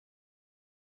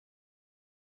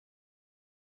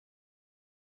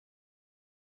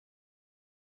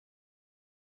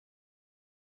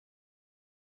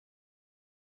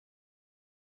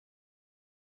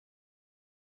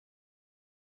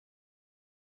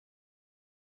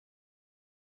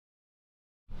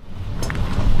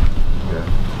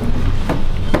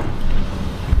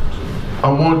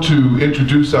I want to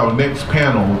introduce our next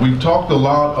panel. We've talked a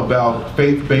lot about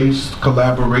faith-based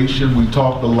collaboration. We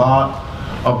talked a lot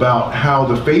about how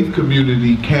the faith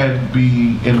community can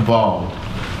be involved.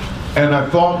 And I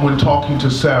thought when talking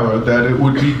to Sarah that it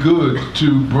would be good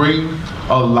to bring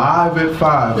a Live at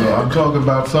 5. I'm talking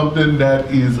about something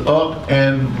that is up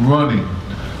and running,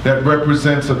 that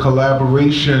represents a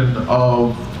collaboration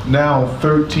of now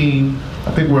 13,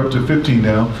 I think we're up to 15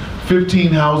 now,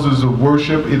 15 houses of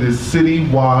worship. It is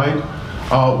citywide,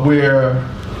 where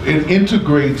it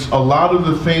integrates a lot of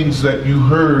the things that you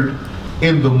heard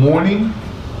in the morning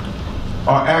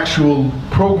are actual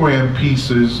program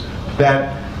pieces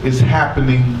that is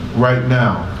happening right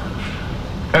now.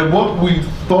 And what we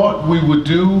thought we would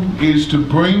do is to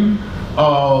bring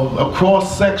a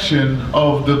cross-section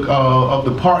of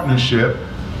the partnership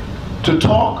to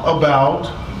talk about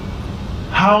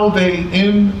how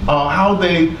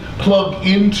they plug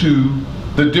into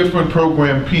the different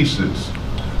program pieces.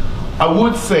 I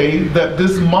would say that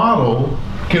this model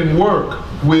can work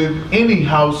with any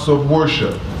house of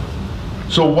worship.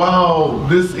 So while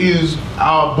this is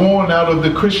born out of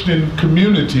the Christian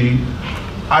community,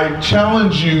 I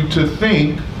challenge you to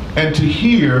think and to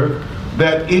hear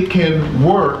that it can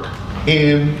work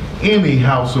in any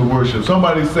house of worship.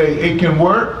 Somebody say, it can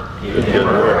work,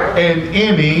 in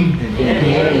any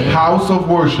house of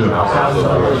worship.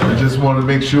 I just want to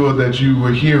make sure that you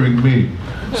were hearing me.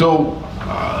 So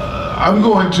I'm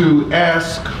going to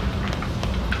ask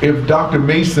if Dr.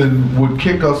 Mason would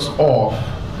kick us off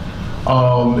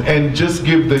and just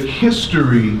give the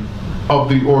history of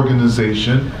the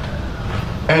organization,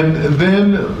 and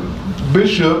then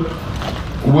Bishop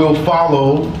will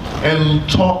follow and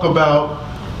talk about,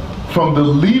 from the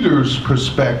leader's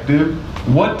perspective,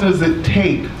 what does it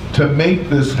take to make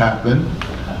this happen,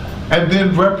 and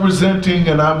then representing,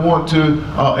 and I want to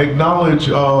acknowledge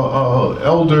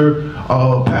Elder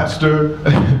Pastor,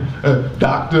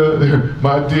 Doctor,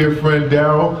 my dear friend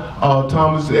Darrell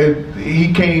Thomas.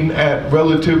 He came at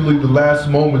relatively the last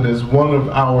moment as one of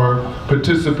our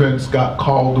participants got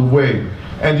called away.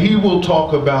 And he will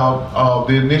talk about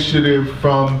the initiative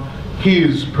from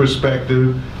his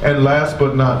perspective. And last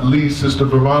but not least, Sister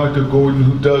Veronica Gordon,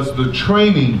 who does the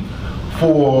training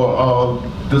for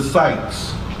the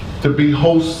sites, to be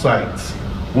host sites,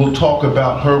 will talk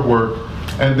about her work.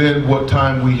 And then what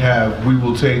time we have, we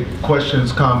will take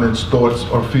questions, comments, thoughts,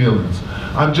 or feelings.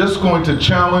 I'm just going to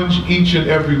challenge each and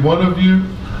every one of you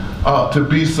to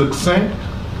be succinct.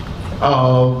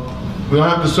 We don't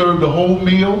have to serve the whole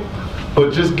meal,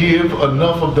 but just give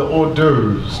enough of the hors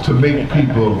d'oeuvres to make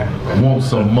people want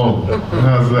some more.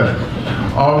 How's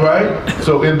that? All right,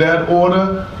 so in that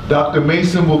order, Dr.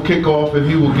 Mason will kick off and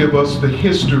he will give us the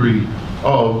history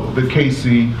of the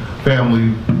Casey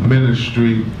Family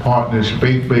Ministry Partnership,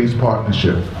 faith-based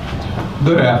partnership.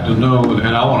 Good afternoon,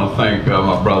 and I want to thank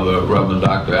my brother, Reverend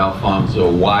Dr. Alfonso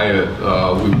Wyatt.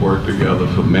 We've worked together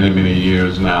for many, many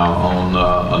years now on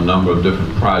a number of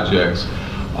different projects.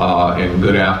 And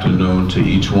good afternoon to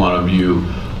each one of you.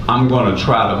 I'm going to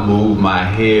try to move my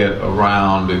head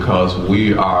around because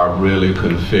we are really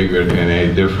configured in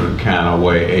a different kind of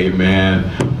way.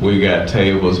 Amen. We got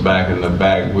tables back in the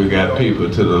back. We got people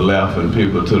to the left and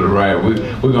people to the right.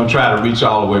 We're going to try to reach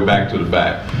all the way back to the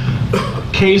back.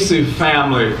 Casey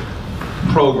Family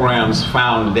Programs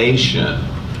Foundation.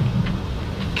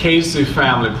 Casey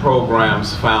Family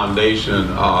Programs Foundation,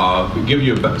 to give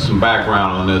you some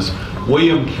background on this,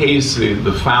 William Casey,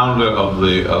 the founder of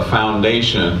the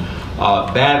foundation,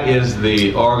 that is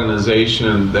the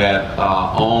organization that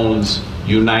owns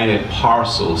United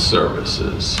Parcel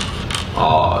Services.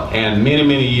 And many,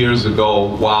 many years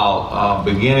ago, while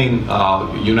beginning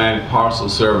United Parcel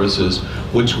Services,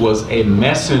 which was a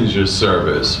messenger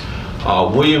service,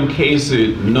 William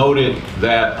Casey noted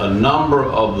that a number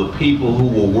of the people who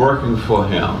were working for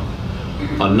him,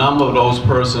 a number of those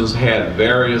persons had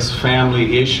various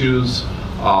family issues,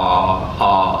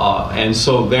 and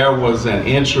so there was an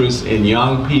interest in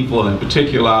young people, and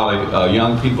particularly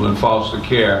young people in foster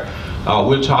care.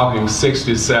 We're talking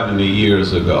 60, 70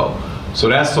 years ago. So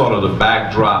that's sort of the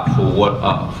backdrop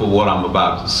for what I'm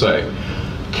about to say.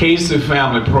 Casey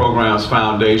Family Programs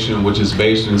Foundation, which is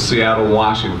based in Seattle,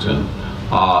 Washington,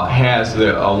 has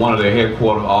one of their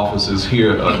headquarters offices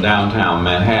here downtown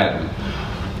Manhattan.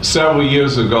 Several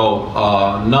years ago,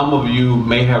 a number of you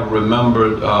may have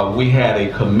remembered we had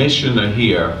a commissioner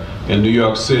here in New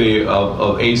York City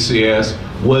of ACS,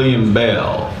 William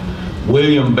Bell.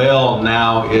 William Bell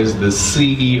now is the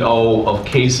CEO of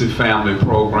Casey Family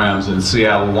Programs in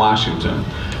Seattle, Washington.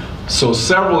 So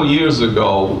several years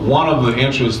ago, one of the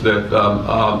interests that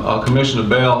Commissioner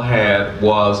Bell had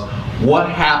was, what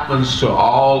happens to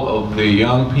all of the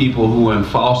young people who are in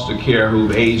foster care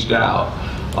who've aged out?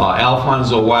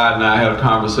 Alfonso Wyatt and I had a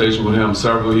conversation with him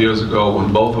several years ago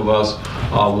when both of us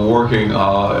were working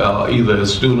either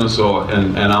as students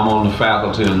and I'm on the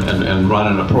faculty and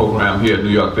running a program here at New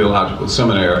York Theological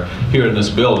Seminary here in this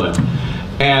building.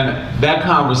 And that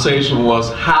conversation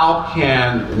was, how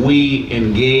can we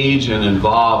engage and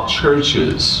involve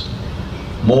churches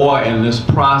more in this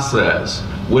process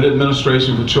with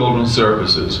Administration for Children's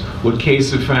Services, with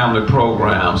Casey Family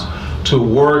Programs, to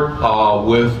work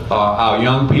with our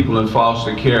young people in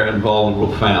foster care and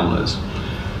vulnerable families.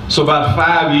 So about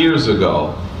 5 years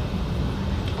ago,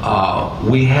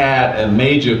 we had a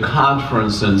major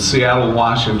conference in Seattle,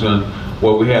 Washington,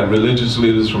 where we had religious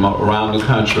leaders from around the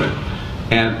country.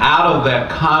 And out of that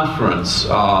conference,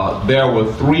 there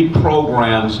were 3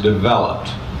 programs developed.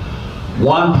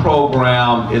 One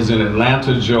program is in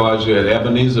Atlanta, Georgia, at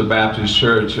Ebenezer Baptist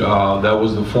Church. That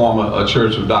was the former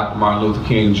church of Dr. Martin Luther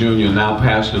King Jr., now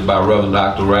pastored by Reverend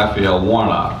Dr. Raphael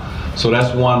Warnock. So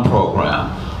that's one program.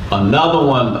 Another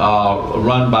one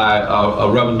run by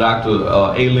Reverend Dr.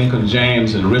 A. Lincoln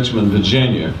James in Richmond,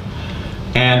 Virginia.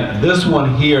 And this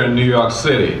one here in New York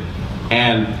City.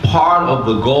 And part of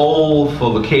the goal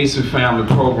for the Casey Family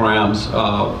Programs,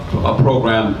 a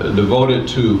program devoted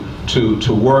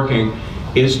to working,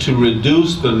 is to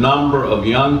reduce the number of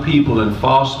young people in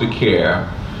foster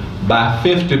care by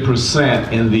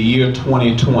 50% in the year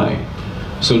 2020.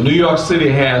 So New York City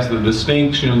has the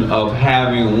distinction of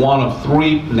having one of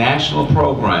 3 national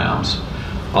programs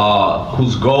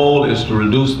whose goal is to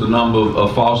reduce the number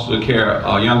of foster care,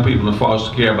 young people in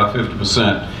foster care by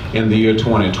 50% in the year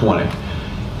 2020.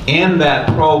 In that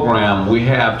program, we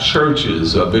have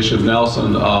churches. Bishop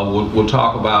Nelson will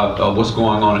talk about what's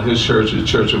going on at his church, the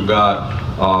Church of God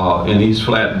in East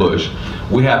Flatbush.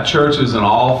 We have churches in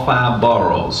all 5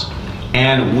 boroughs.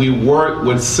 And we work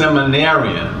with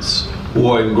seminarians who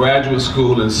are in graduate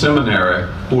school and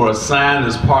seminary who are assigned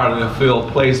as part of their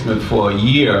field placement for a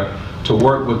year to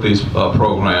work with these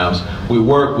programs. We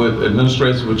work with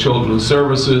Administration for Children's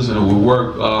Services, and we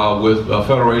work with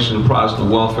Federation of Protestant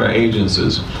Welfare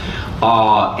Agencies.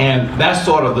 And that's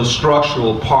sort of the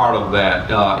structural part of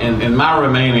that. In my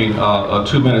remaining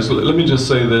 2 minutes, let me just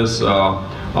say this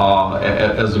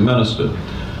as a minister.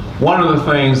 One of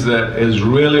the things that has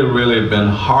really, really been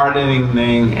heartening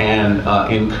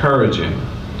and encouraging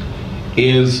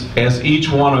is, as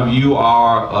each one of you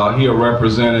are here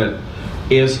represented,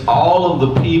 is all of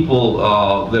the people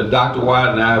that Dr.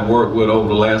 Wyatt and I have worked with over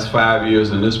the last 5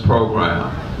 years in this program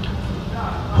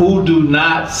who do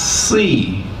not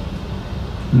see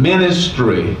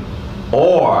ministry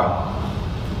or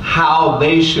how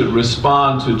they should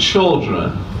respond to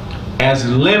children as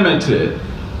limited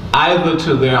either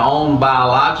to their own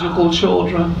biological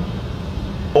children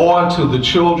or to the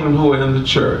children who are in the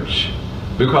church.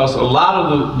 Because a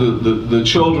lot of the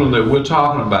children that we're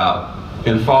talking about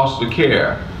in foster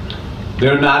care,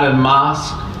 they're not in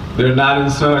mosques, they're not in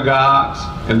synagogues,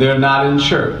 and they're not in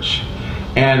church.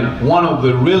 And one of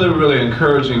the really, really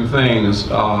encouraging things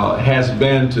has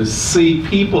been to see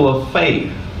people of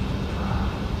faith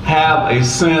have a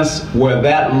sense where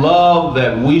that love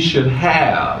that we should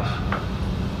have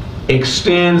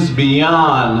extends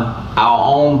beyond our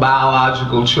own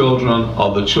biological children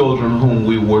or the children whom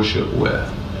we worship with.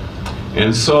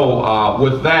 And so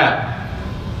with that,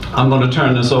 I'm going to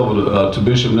turn this over to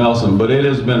Bishop Nelson, but it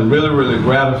has been really, really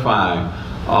gratifying.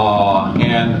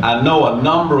 And I know a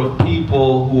number of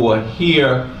people who are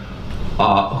here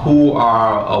who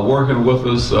are working with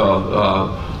us.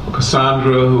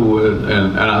 Cassandra,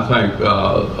 and I think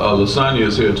Lasagna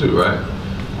is here too, right?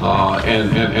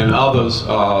 And others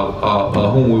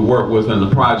whom we work with in the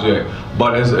project.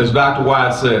 But as Dr.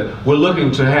 Wyatt said, we're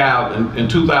looking to have, in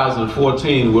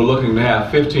 2014, we're looking to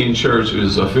have 15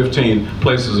 churches or 15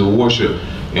 places of worship.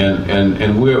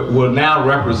 And we're now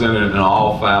represented in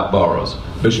all 5 boroughs.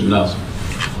 Bishop Nelson.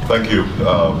 Thank you.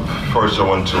 First, I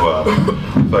want to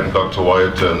thank Dr.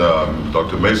 Wyatt and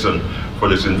Dr. Mason for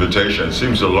this invitation. It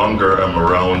seems the longer I'm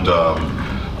around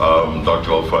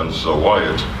Dr. Alfonso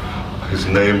Wyatt, his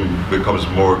name becomes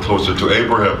more closer to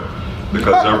Abraham,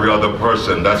 because every other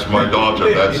person, that's my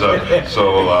daughter. That's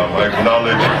so I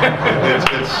acknowledge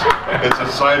it's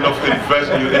a sign of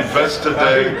you invest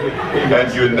today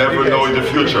and you never know in the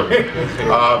future.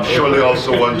 Surely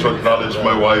also want to acknowledge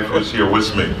my wife who's here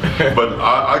with me. But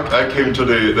I came to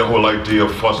the whole idea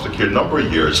of foster care a number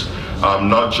of years,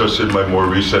 not just in my more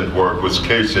recent work with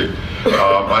Casey.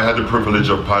 I had the privilege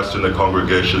of pastoring a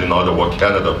congregation in Ottawa,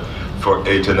 Canada for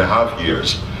 8.5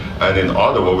 years. And in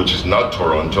Ottawa, which is not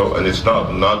Toronto, and it's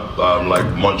not like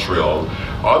Montreal,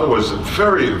 Ottawa is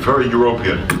very, very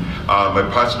European. I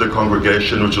pastored a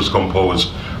congregation which was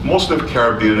composed mostly of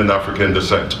Caribbean and African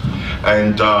descent.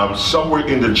 And somewhere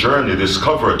in the journey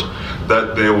discovered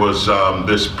that there was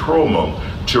this promo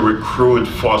to recruit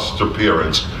foster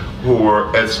parents who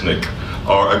were ethnic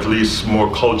or at least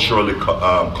more culturally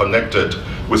connected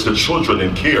with the children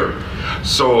in care.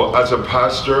 So as a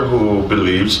pastor who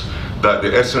believes that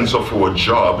the essence of our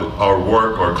job, our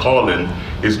work, our calling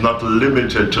is not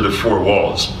limited to the four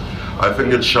walls, I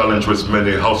think the challenge with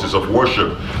many houses of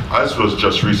worship, as was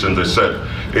just recently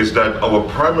said, is that our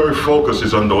primary focus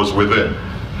is on those within.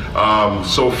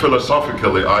 So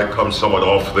philosophically, I come somewhat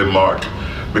off the mark,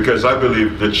 because I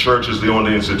believe the church is the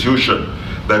only institution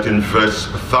that invests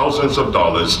thousands of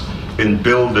dollars in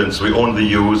buildings we only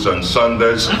use on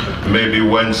Sundays, maybe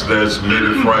Wednesdays,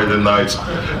 maybe Friday nights.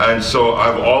 And so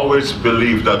I've always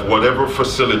believed that whatever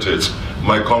facilities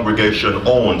my congregation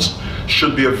owns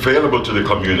should be available to the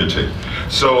community.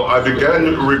 So I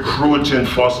began recruiting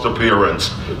foster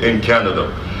parents in Canada,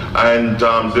 and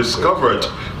discovered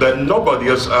that nobody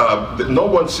has,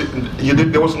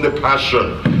 there wasn't a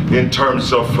passion in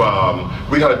terms of,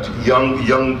 we had young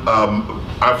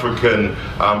African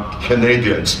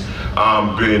Canadians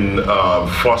being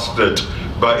fostered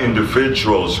by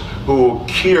individuals who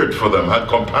cared for them, had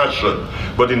compassion,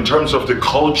 but in terms of the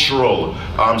cultural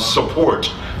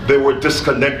support, they were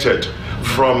disconnected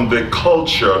from the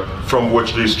culture from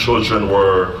which these children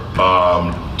were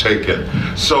taken.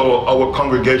 So our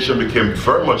congregation became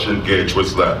very much engaged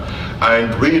with that,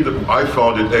 and I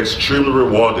found it extremely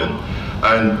rewarding.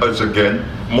 And as again,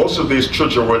 most of these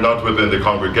children were not within the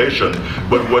congregation,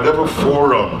 but whatever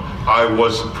forum I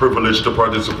was privileged to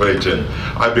participate in,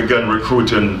 I began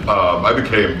recruiting, I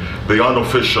became the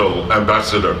unofficial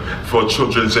ambassador for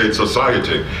Children's Aid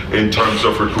Society in terms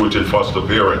of recruiting foster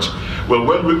parents. Well,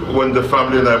 when the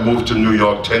family and I moved to New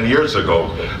York 10 years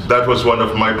ago, that was one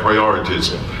of my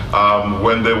priorities.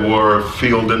 When they were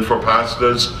fielding for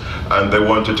pastors, and they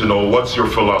wanted to know, what's your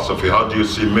philosophy? How do you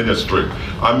see ministry?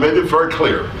 I made it very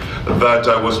clear that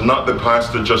I was not the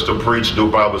pastor just to preach, do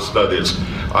Bible studies.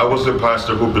 I was the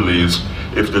pastor who believes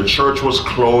if the church was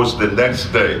closed the next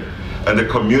day and the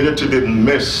community didn't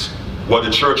miss what the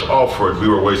church offered, we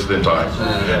were wasting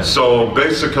time. So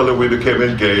basically we became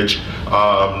engaged.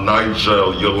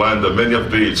 Nigel, Yolanda, many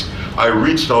of these, I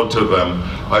reached out to them.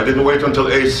 I didn't wait until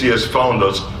ACS found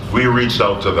us. We reached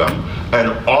out to them and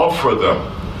offered them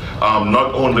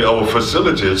not only our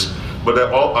facilities, but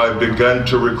I began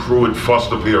to recruit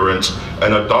foster parents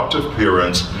and adoptive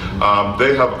parents.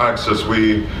 They have access.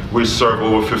 We serve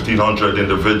over 1,500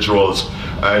 individuals,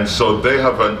 and so they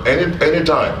have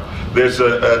anytime there's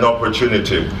an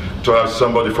opportunity to have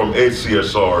somebody from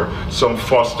ACS or some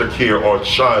foster care or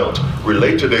child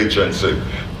related agency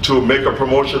to make a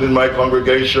promotion in my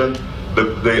congregation.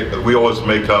 We always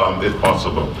make it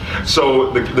possible.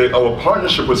 So our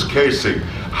partnership with Casey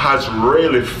has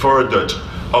really furthered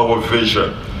our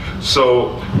vision.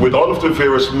 So with all of the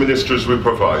various ministries we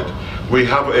provide, we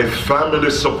have a family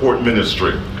support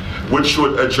ministry which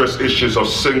would address issues of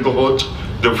singlehood,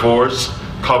 divorce,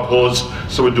 couples.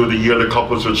 So we do the yearly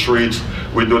couples retreats,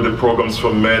 we do the programs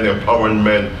for men, empowering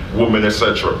men, women,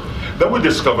 etc. Then we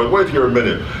discovered, wait here a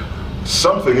minute,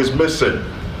 something is missing.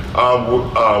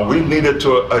 We needed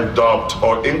to adopt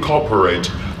or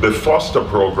incorporate the foster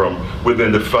program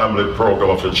within the family program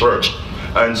of the church.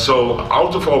 And so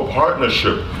out of our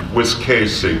partnership with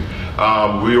Casey,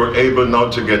 we were able now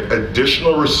to get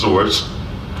additional resource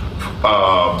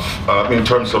in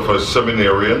terms of a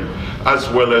seminarian, as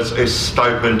well as a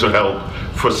stipend to help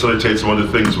facilitate some of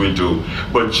the things we do.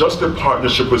 But just the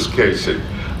partnership with Casey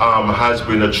has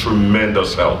been a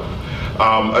tremendous help.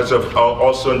 As I've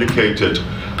also indicated,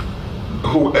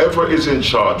 whoever is in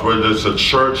charge, whether it's a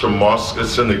church, a mosque, a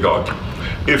synagogue,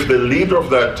 if the leader of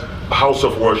that house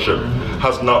of worship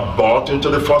has not bought into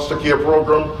the foster care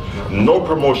program, no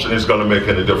promotion is going to make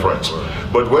any difference.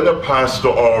 But when a pastor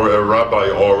or a rabbi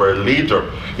or a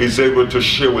leader is able to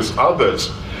share with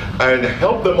others and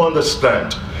help them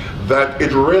understand that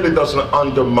it really doesn't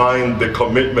undermine the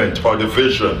commitment or the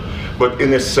vision, but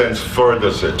in a sense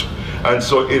furthers it. And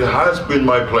so it has been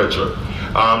my pleasure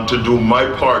to do my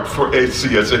part for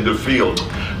ACS in the field,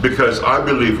 because I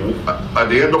believe at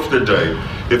the end of the day,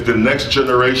 if the next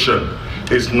generation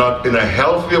is not in a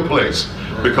healthier place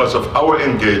because of our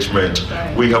engagement,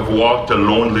 we have walked a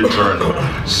lonely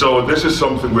journey. So this is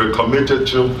something we're committed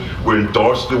to. We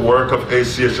endorse the work of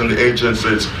ACS and the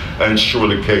agencies, and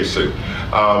surely Casey.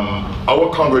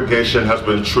 Our congregation has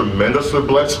been tremendously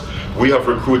blessed We have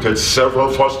recruited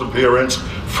several foster parents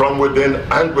from within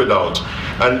and without.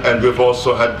 And we've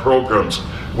also had programs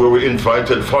where we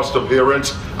invited foster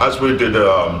parents, as we did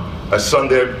a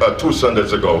Sunday, 2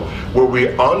 Sundays ago, where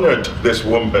we honored this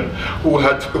woman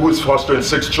who is fostering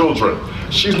 6 children.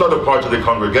 She's not a part of the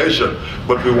congregation,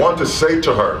 but we want to say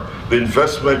to her, the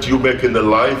investment you make in the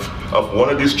life of one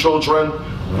of these children,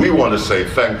 we want to say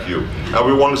thank you. And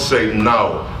we want to say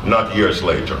now, not years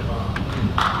later.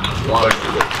 Thank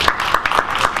you.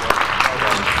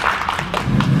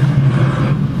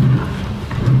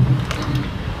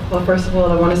 Well, first of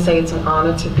all, I want to say it's an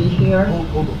honor to be here.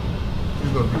 Hold on.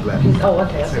 He's going to be laughing. Oh,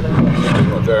 okay. That's what I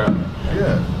Darrell.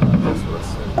 Yeah, that's what I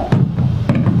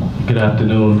said. Good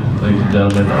afternoon, ladies and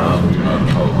gentlemen.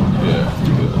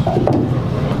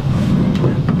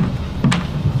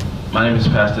 My name is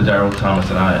Pastor Darrell Thomas,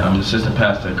 and I'm an assistant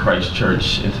pastor at Christ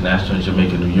Church International in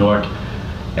Jamaica, New York.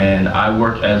 And I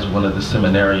work as one of the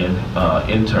seminarian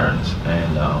interns.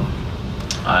 And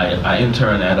I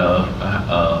intern at a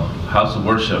house of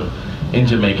worship in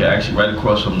Jamaica, actually right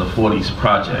across from the 40s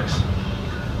projects.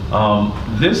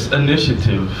 This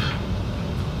initiative,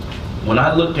 when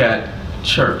I look at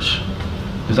church,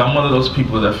 because I'm one of those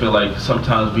people that feel like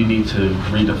sometimes we need to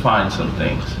redefine some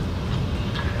things.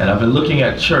 And I've been looking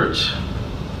at church,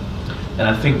 and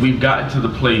I think we've gotten to the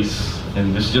place,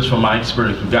 and this is just from my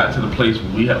experience, we've gotten to the place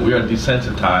where we are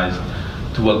desensitized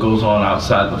to what goes on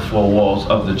outside the 4 walls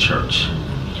of the church.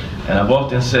 And I've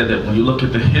often said that when you look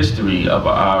at the history of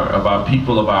our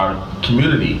people, of our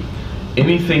community,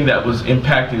 anything that was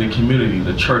impacting the community,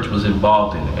 the church was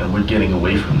involved in, and we're getting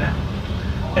away from that.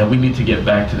 And we need to get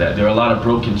back to that. There are a lot of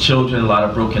broken children, a lot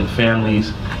of broken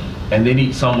families, and they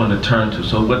need someone to turn to.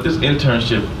 So what this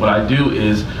internship, what I do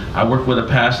is I work with a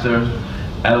pastor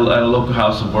at a local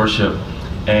house of worship,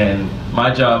 and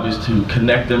my job is to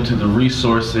connect them to the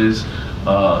resources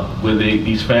where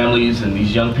these families and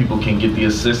these young people can get the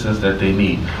assistance that they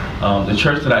need. The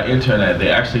church that I intern at, they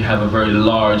actually have a very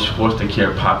large foster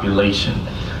care population.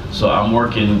 So I'm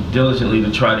working diligently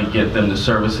to try to get them the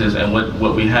services, and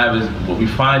what we're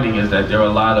finding is that there are a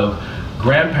lot of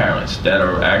grandparents that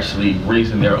are actually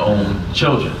raising their own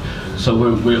children. So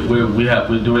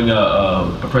we're doing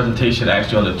a presentation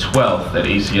actually on the 12th that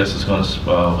ACS is going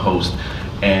to host,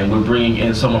 and we're bringing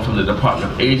in someone from the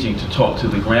Department of Aging to talk to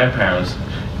the grandparents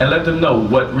and let them know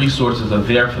what resources are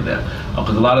there for them,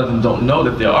 because a lot of them don't know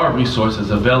that there are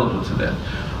resources available to them.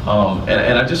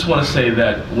 And I just want to say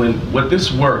that what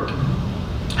this work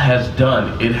has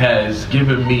done, it has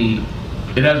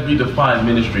redefined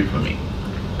ministry for me.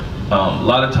 A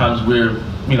lot of times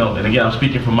and again, I'm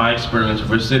speaking from my experience,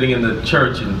 we're sitting in the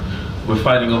church and we're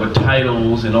fighting over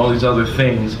titles and all these other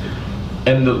things.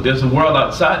 And there's a world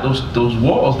outside those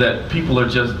walls that people are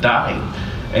just dying.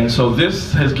 And so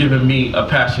this has given me a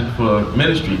passion for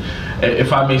ministry.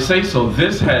 If I may say so,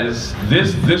 this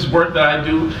work that I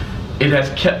do, it has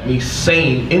kept me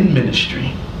sane in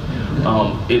ministry.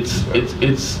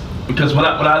 It's because when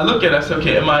I look at it, I say,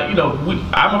 okay,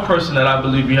 I'm a person that I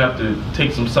believe you have to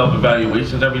take some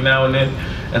self-evaluations every now and then.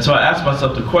 And so I ask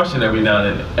myself the question every now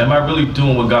and then, am I really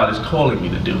doing what God is calling me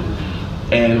to do?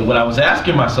 And when I was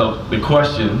asking myself the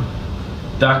question,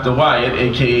 Dr. Wyatt,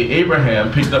 aka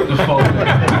Abraham, picked up the phone,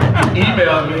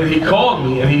 emailed me, and he called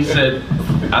me, and he said,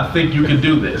 I think you can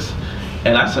do this.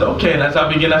 And I said, okay. And as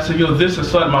I began, I said, this is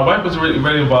something. My wife was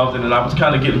really involved in it, and I was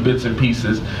kind of getting bits and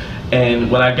pieces. And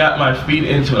when I got my feet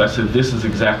into it, I said, this is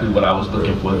exactly what I was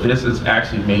looking for. This has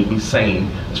actually made me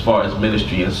sane as far as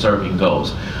ministry and serving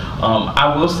goes.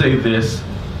 I will say this,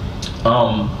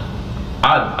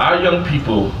 our young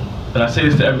people, and I say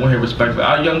this to everyone here respectfully,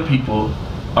 our young people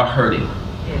are hurting.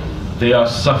 They are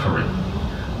suffering.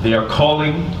 They are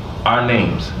calling our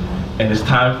names. And it's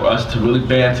time for us to really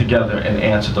band together and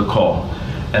answer the call.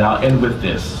 And I'll end with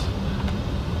this.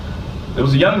 There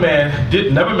was a young man,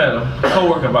 never met him, a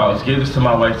co-worker of ours, gave this to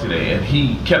my wife today, and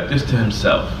he kept this to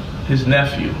himself. His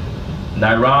nephew,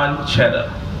 Nyron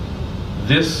Cheddar.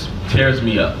 This tears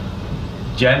me up.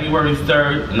 January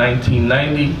 3rd,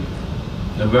 1990,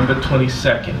 November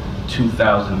 22nd,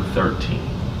 2013.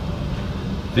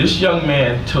 This young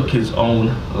man took his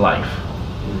own life.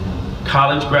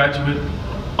 College graduate,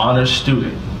 honors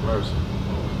student.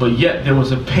 But yet there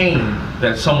was a pain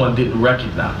that someone didn't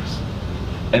recognize.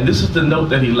 And this is the note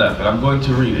that he left, and I'm going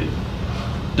to read it.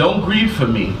 Don't grieve for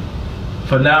me,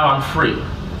 for now I'm free.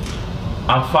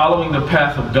 I'm following the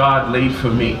path of God laid for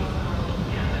me.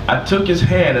 I took his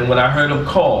hand, and when I heard him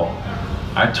call,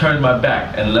 I turned my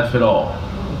back and left it all.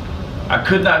 I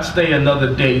could not stay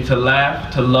another day to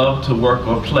laugh, to love, to work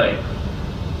or play.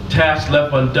 Tasks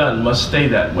left undone must stay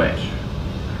that way.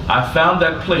 I found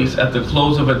that place at the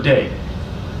close of a day.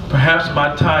 Perhaps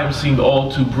my time seemed all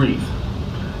too brief.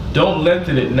 Don't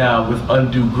lengthen it now with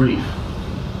undue grief.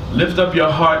 Lift up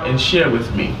your heart and share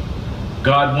with me.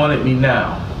 God wanted me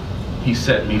now. He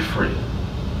set me free.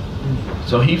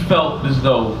 So he felt as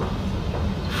though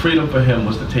freedom for him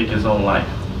was to take his own life.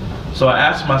 So I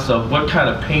asked myself, what kind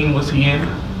of pain was he in?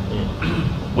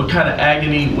 What kind of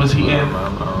agony was he in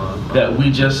that we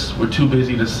just were too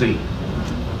busy to see,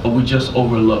 or we just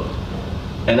overlooked?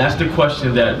 And that's the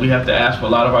question that we have to ask for a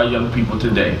lot of our young people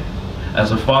today.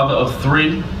 As a father of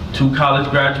 3, 2 college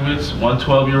graduates, 1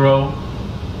 12-year-old,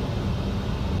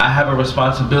 I have a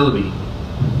responsibility,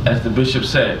 as the bishop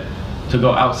said, to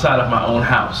go outside of my own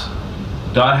house.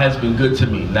 God has been good to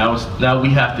me. Now we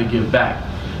have to give back.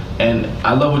 And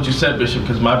I love what you said, Bishop,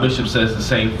 because my bishop says the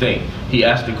same thing. He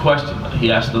asked the question.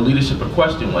 He asked the leadership a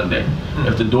question one day.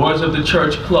 If the doors of the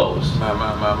church close,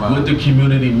 would the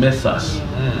community miss us?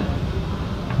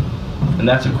 And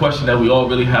that's a question that we all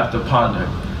really have to ponder.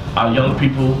 Our young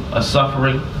people are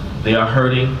suffering. They are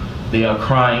hurting. They are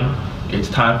crying. It's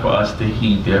time for us to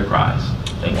heed their cries.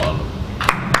 Thank you.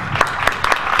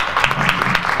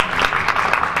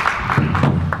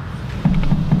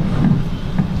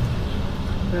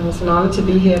 It's an honor to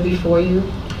be here before you.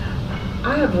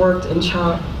 I have worked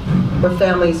with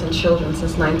families and children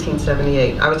since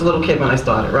 1978. I was a little kid when I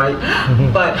started, right?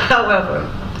 But however,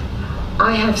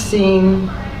 I have seen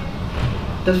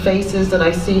the faces that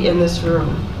I see in this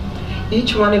room.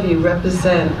 Each one of you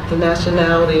represent the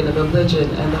nationality and the religion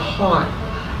and the heart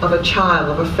of a child,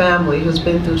 of a family who's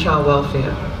been through child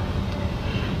welfare.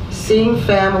 Seeing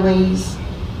families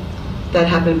that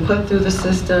have been put through the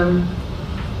system,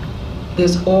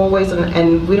 there's always,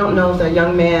 and we don't know if that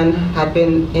young man had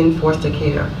been in foster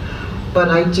care, but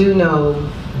I do know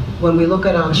when we look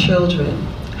at our children,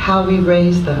 how we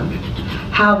raise them,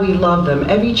 how we love them.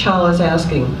 Every child is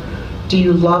asking, do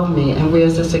you love me, and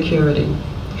where's the security?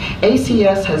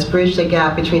 ACS has bridged the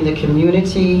gap between the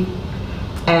community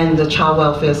and the child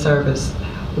welfare service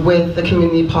with the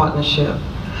community partnership.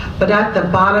 But at the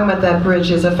bottom of that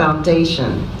bridge is a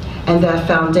foundation, and that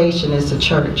foundation is the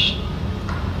church.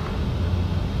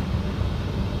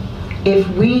 If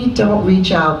we don't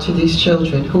reach out to these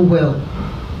children, who will?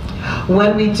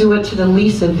 When we do it to the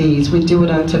least of these, we do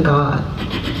it unto God.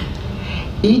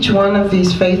 Each one of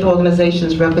these faith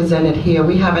organizations represented here,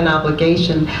 we have an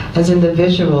obligation as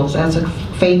individuals, as a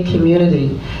faith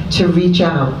community, to reach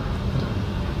out.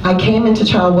 I came into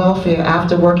child welfare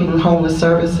after working in homeless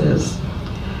services.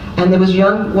 And there was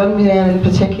one man in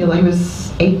particular, he was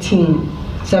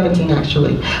 17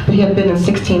 actually, but he had been in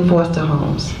 16 foster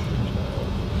homes.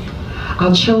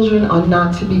 Our children are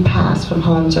not to be passed from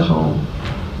home to home.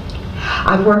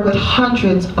 I've worked with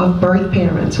hundreds of birth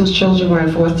parents whose children were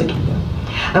in foster care.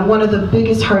 And one of the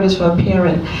biggest hurdles for a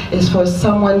parent is for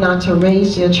someone not to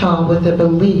raise their child with the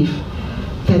belief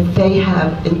that they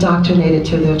have indoctrinated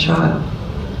to their child.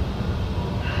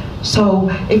 So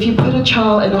if you put a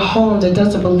child in a home that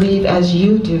doesn't believe as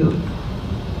you do,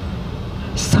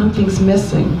 something's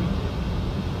missing.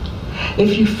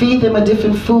 If you feed them a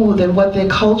different food than what their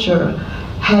culture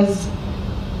has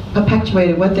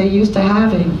perpetuated, what they're used to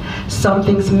having,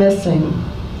 something's missing.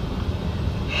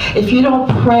 If you don't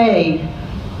pray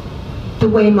the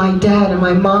way my dad and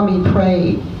my mommy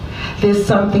prayed, there's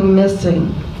something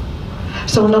missing.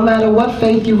 So no matter what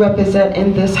faith you represent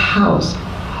in this house,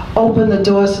 open the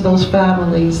doors to those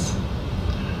families.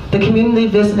 The community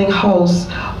visiting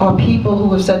hosts are people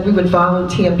who have said we would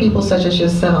volunteer, people such as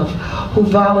yourself, who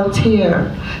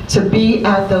volunteer to be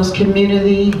at those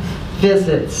community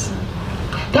visits.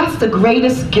 That's the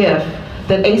greatest gift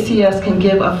that ACS can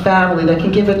give a family, that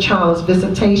can give a child, is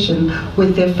visitation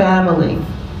with their family.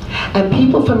 And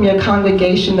people from your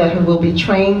congregation that will be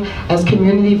trained as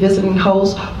community visiting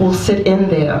hosts will sit in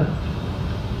there,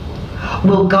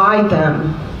 will guide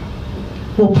them,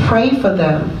 will pray for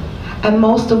them, and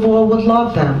most of all, would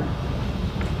love them.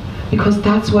 Because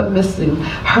that's what's missing.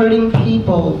 Hurting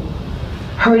people,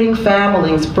 hurting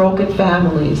families, broken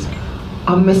families,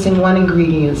 are missing one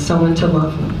ingredient: someone to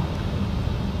love them.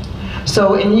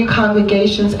 So in your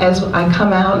congregations, as I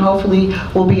come out, and hopefully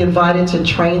we'll be invited to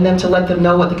train them, to let them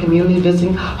know what the community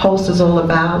visiting host is all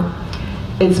about.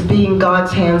 It's being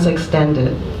God's hands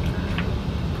extended.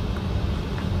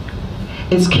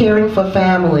 It's caring for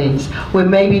families where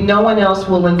maybe no one else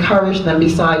will encourage them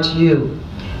besides you.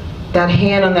 That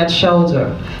hand on that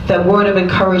shoulder, that word of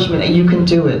encouragement that you can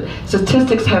do it.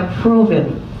 Statistics have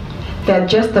proven that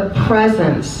just the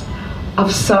presence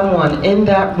of someone in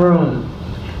that room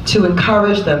to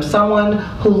encourage them, someone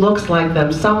who looks like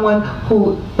them, someone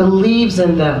who believes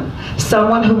in them,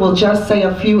 someone who will just say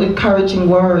a few encouraging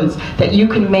words that you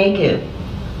can make it.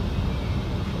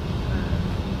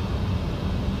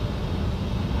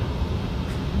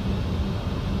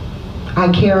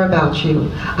 I care about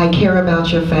you. I care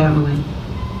about your family.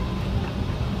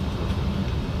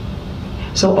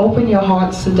 So open your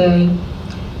hearts today.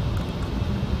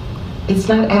 It's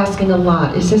not asking a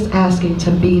lot. It's just asking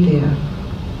to be there.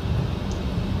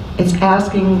 It's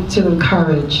asking to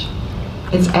encourage.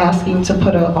 It's asking to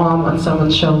put an arm on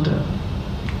someone's shoulder.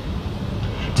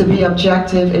 To be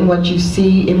objective in what you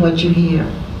see, in what you hear.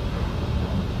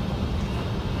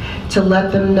 To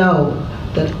let them know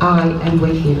that I am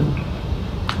with you.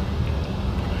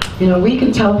 You know, we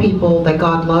can tell people that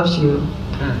God loves you,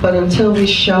 but until we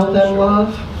show them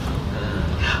love,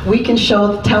 we can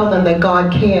tell them that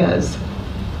God cares,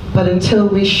 but until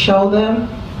we show them,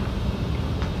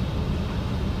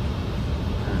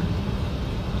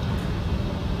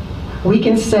 we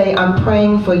can say, I'm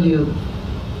praying for you,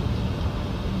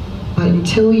 but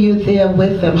until you're there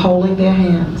with them, holding their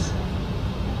hands,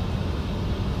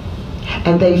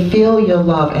 and they feel your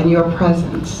love and your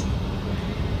presence,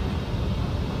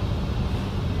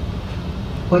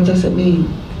 what does it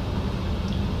mean?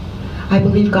 I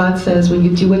believe God says, when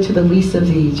you do it to the least of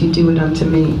these, you do it unto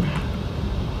me.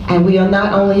 And we are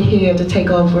not only here to take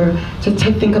over, to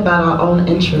think about our own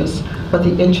interests, but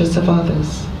the interests of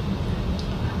others.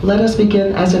 Let us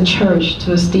begin as a church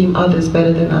to esteem others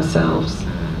better than ourselves.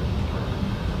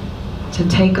 To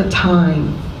take a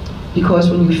time, because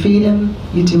when you feed them,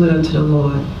 you do it unto the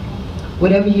Lord.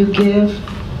 Whatever you give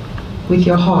with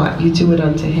your heart, you do it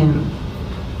unto Him.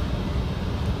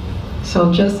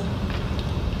 So just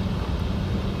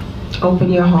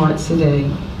open your hearts today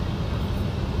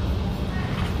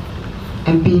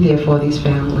and be there for these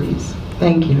families.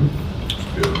 Thank you.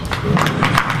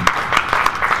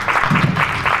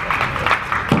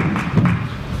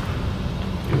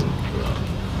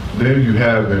 There you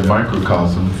have a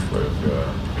microcosm,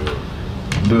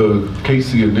 the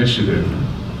Casey Initiative.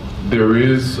 There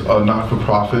is a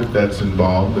not-for-profit that's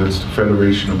involved. That's the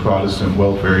Federation of Protestant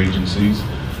Welfare Agencies.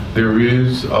 There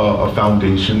is a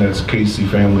foundation, that's Casey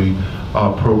Family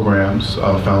Programs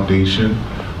Foundation.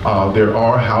 There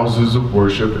are houses of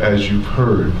worship, as you've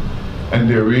heard. And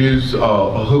there is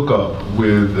a hookup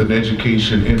with an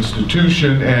education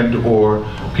institution and or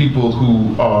people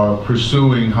who are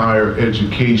pursuing higher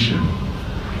education.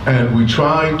 And we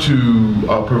try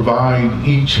to provide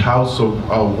each house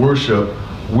of worship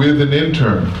with an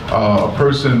intern, a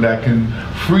person that can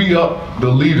free up the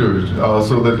leader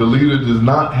so that the leader does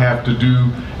not have to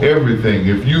do everything.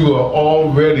 If you are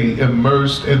already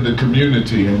immersed in the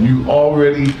community and you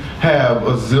already have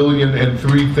a zillion and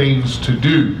 3 things to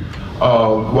do,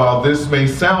 while this may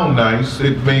sound nice,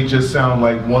 it may just sound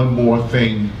like one more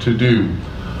thing to do.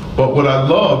 But what I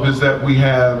love is that we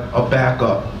have a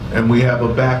backup, and we have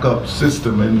a backup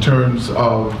system in terms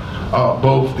of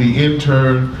both the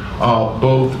intern,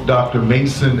 both Dr.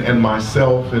 Mason and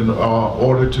myself, in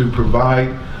order to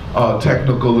provide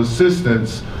technical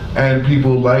assistance, and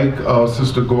people like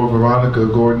Sister Veronica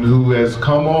Gordon, who has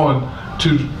come on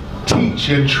to teach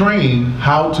and train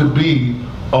how to be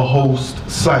a host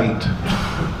site.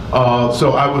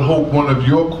 So I would hope one of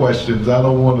your questions, I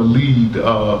don't want to lead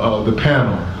the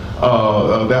panel,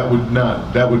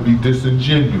 that would be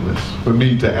disingenuous for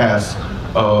me to ask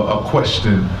a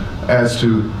question as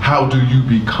to how do you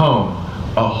become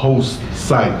a host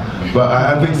site. But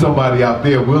I think somebody out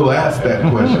there will ask that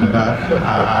question.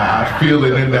 I feel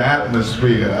it in the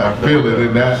atmosphere. I feel it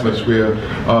in the atmosphere,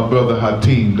 Brother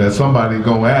Hatim, that somebody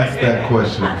gonna ask that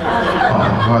question.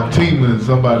 Hatim, and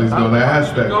somebody's gonna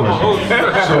ask that question.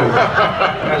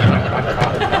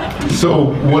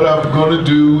 So what I'm gonna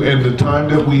do in the time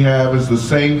that we have is the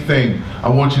same thing. I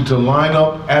want you to line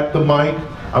up at the mic.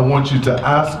 I want you to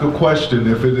ask a question.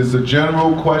 If it is a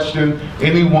general question,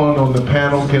 anyone on the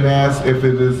panel can ask. If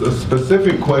it is a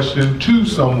specific question to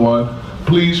someone,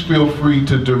 please feel free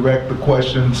to direct the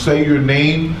question. Say your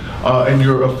name and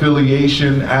your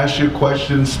affiliation, ask your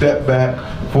question, step back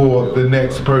for the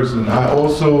next person. I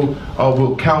also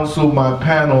will counsel my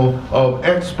panel of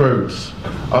experts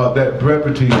that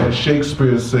brevity, as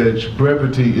Shakespeare said,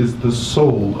 brevity is the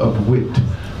soul of wit.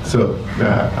 So,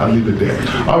 I'll leave it there.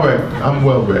 All right, I'm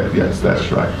well read. Yes,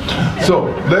 that's right. So,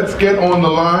 let's get on the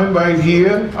line right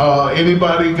here.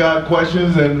 Anybody got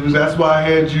questions? And that's why I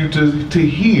had you to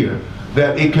hear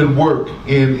that it can work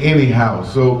in any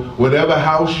house. So, whatever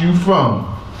house you from,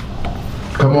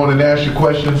 come on and ask your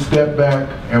question, step back,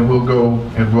 and we'll go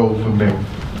and roll from there.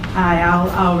 Hi,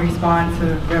 I'll respond to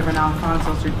Reverend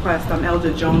Alfonso's request. I'm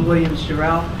Elder Joan Williams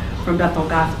Darrell from Bethel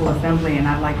Gospel Assembly, and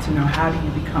I'd like to know, how do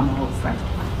you become a host site?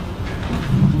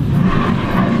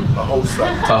 A whole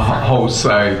site. A host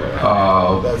site.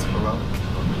 That's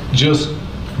Veronica. Just,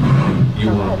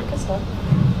 you want?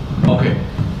 Okay.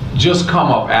 Just come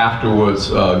up afterwards,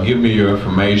 give me your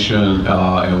information,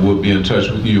 and we'll be in touch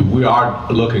with you. We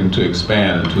are looking to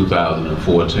expand in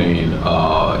 2014,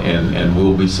 and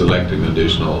we'll be selecting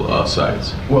additional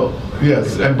sites. Well,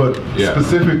 yes, but Yeah.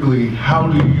 specifically, how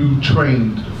do you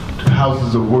train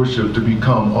houses of worship to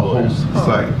become a host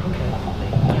site?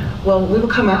 Well, we would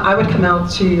come out. I would come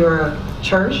out to your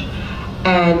church,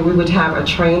 and we would have a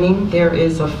training. There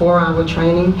is a 4-hour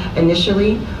training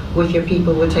initially, with your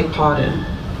people would take part in.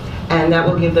 And that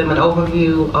will give them an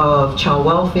overview of child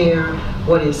welfare,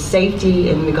 what is safety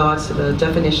in regards to the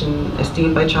definition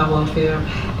esteemed by child welfare,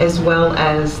 as well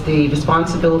as the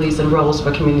responsibilities and roles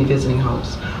for community visiting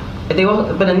hosts.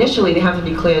 But initially, they have to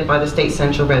be cleared by the State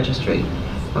Central Registry.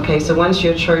 Okay, so once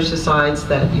your church decides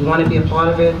that you want to be a part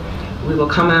of it, we will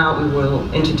come out, we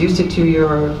will introduce it to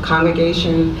your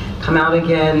congregation, come out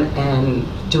again and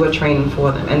do a training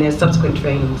for them. And there's subsequent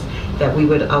trainings that we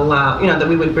would allow, that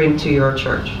we would bring to your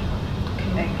church.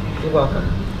 You're welcome.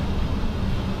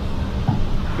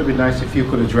 It would be nice if you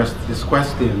could address this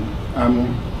question.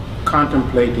 I'm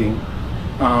contemplating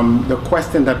the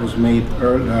question that was made,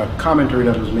 the commentary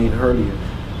that was made earlier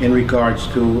in regards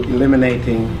to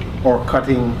eliminating or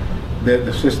cutting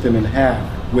the system in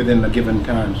half within a given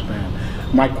time span.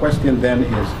 My question then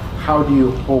is, how do you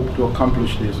hope to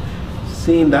accomplish this,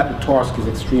 seeing that the task is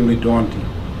extremely daunting?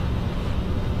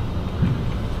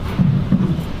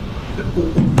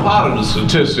 Part of the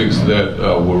statistics that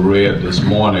were read this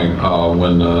morning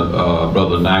when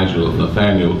Brother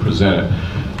Nathaniel presented,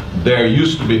 there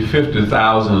used to be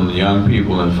 50,000 young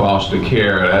people in foster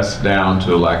care. That's down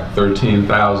to like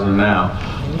 13,000 now.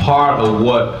 Part of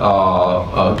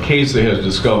what Casey has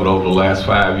discovered over the last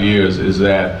 5 years is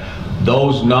that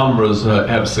those numbers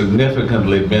have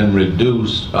significantly been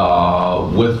reduced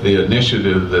with the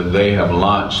initiative that they have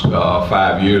launched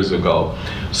 5 years ago.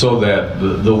 So that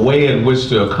the way in which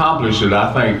to accomplish it,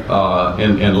 I think,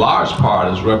 in large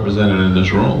part, is represented in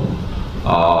this room.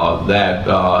 That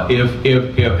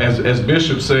if as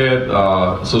Bishop said,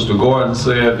 Sister Gordon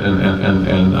said,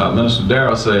 and Minister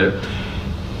Darrell said,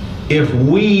 if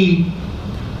we,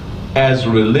 as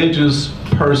religious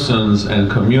persons and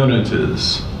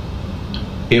communities,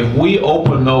 if we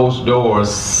open those doors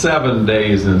 7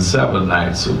 days and 7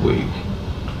 nights a week,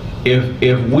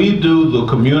 if we do the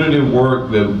community work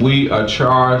that we are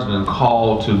charged and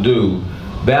called to do,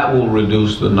 that will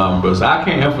reduce the numbers. I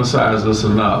can't emphasize this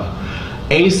enough.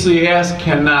 ACS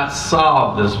cannot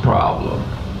solve this problem.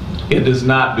 It does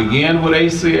not begin with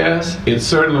ACS. It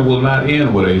certainly will not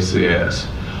end with ACS.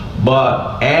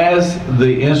 But as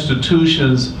the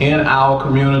institutions in our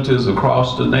communities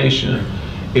across the nation,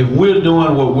 if we're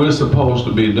doing what we're supposed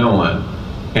to be doing,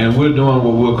 and we're doing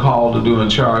what we're called to do and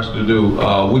charged to do,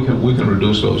 we can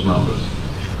reduce those numbers.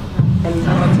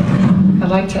 And I'd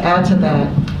like to add to that,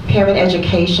 parent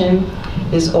education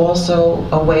is also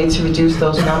a way to reduce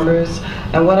those numbers.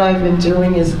 And what I've been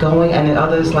doing is going, and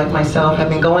others like myself have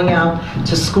been going out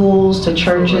to schools, to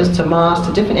churches, to mosques,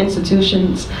 to different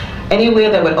institutions, anywhere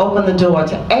that would open the door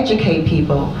to educate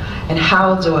people. And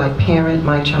how do I parent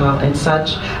my child and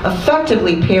such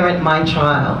effectively parent my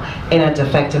child in a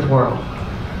defective world?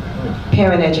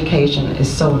 Parent education is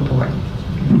so important.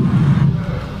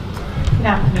 Good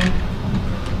afternoon.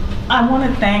 I want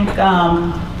to thank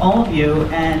all of you,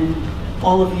 and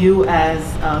all of you as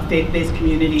a faith-based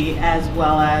community, as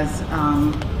well as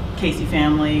Casey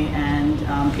Family and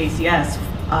ACS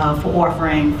for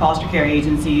offering foster care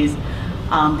agencies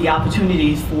the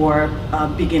opportunities for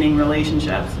beginning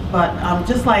relationships. But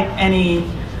just like any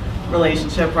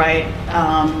relationship, right?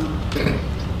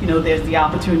 There's the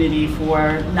opportunity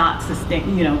for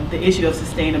the issue of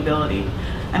sustainability.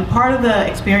 And part of the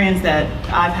experience that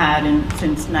I've had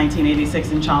since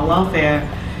 1986 in child welfare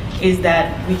is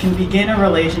that we can begin a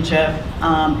relationship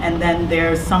and then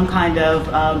there's some kind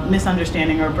of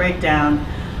misunderstanding or breakdown,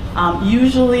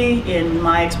 usually in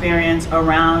my experience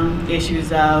around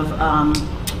issues of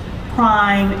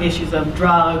crime, issues of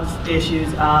drugs,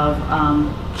 issues of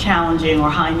challenging or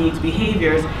high needs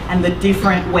behaviors, and the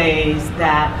different ways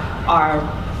that our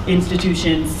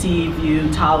institutions see,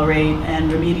 view, tolerate, and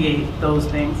remediate those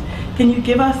things. Can you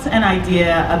give us an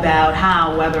idea about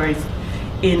how, whether it's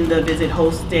in the visit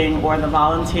hosting or the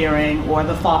volunteering or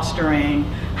the fostering,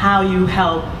 how you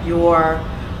help your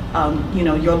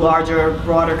your larger,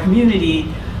 broader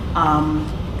community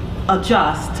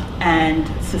adjust and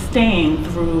sustain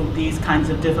through these kinds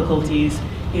of difficulties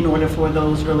in order for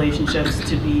those relationships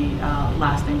to be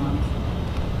lasting ones.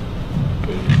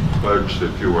 I'll just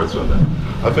a few words on that.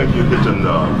 I think you hit on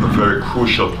a very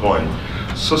crucial point.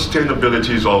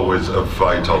 Sustainability is always a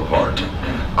vital part.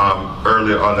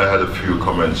 Earlier on, I had a few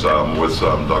comments with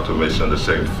Dr. Mason, the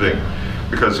same thing.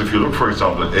 Because if you look, for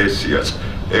example, at ACS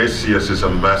is a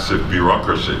massive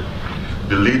bureaucracy.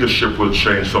 The leadership will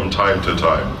change from time to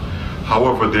time.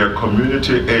 However, there are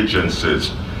community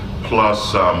agencies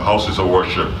plus houses of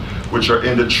worship, which are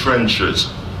in the trenches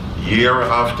year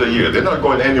after year. They're not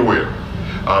going anywhere,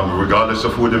 regardless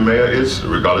of who the mayor is,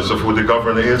 regardless of who the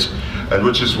governor is, and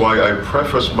which is why I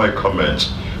preface my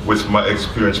comments with my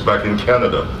experience back in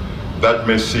Canada. That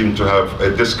may seem to have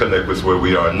a disconnect with where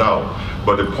we are now,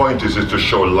 but the point is to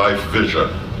show life vision.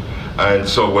 And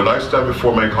so when I stand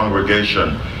before my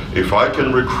congregation, if I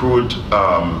can recruit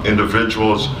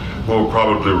individuals who will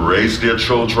probably raise their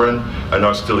children and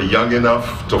are still young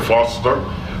enough to foster,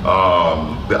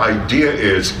 the idea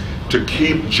is to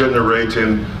keep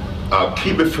generating,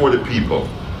 keep before the people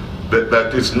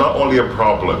that it's not only a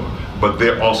problem, but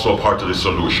they're also a part of the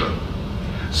solution.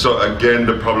 So again,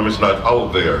 the problem is not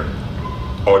out there,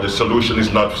 or the solution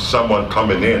is not someone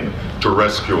coming in to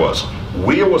rescue us.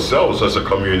 We ourselves as a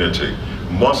community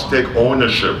must take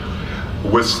ownership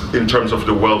in terms of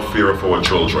the welfare of our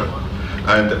children.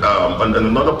 And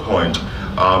another point,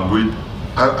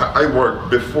 I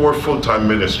worked before full-time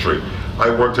ministry. I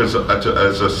worked as a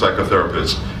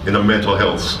psychotherapist in a mental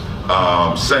health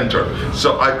center.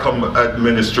 So I come at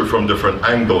ministry from different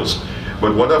angles.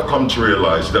 But what I've come to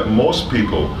realize that most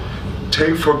people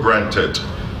take for granted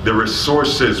the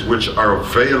resources which are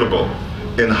available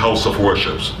in house of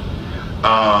worships.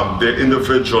 There are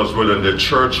individuals within the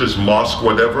churches, mosque,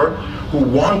 whatever, who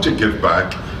want to give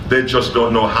back, they just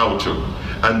don't know how to.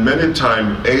 And many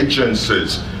times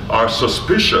agencies are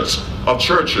suspicious of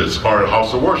churches or a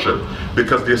house of worship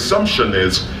because the assumption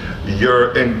is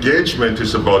your engagement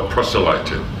is about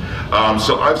proselyting.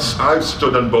 So I've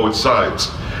stood on both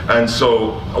sides. And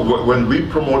so when we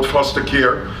promote foster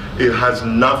care, it has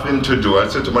nothing to do, I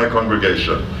said to my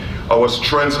congregation, our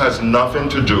strength has nothing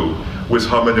to do with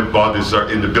how many bodies are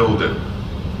in the building.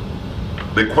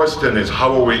 The question is,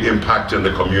 how are we impacting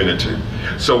the community?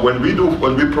 So when we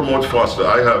promote foster,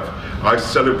 I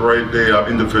celebrate the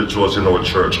individuals in our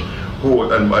church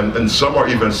who, and some are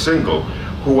even single,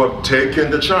 who have taken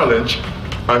the challenge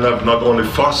and have not only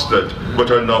fostered,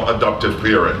 but are now adoptive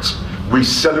parents. We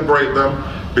celebrate them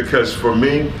because for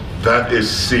me, that is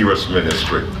serious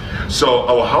ministry. So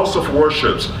our house of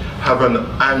worships have an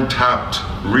untapped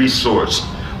resource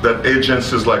that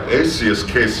agencies like ACS,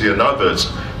 KC, and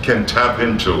others can tap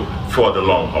into for the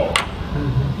long haul.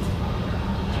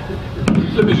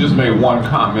 Let me just make one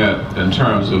comment in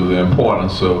terms of the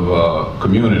importance of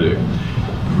community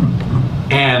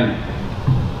and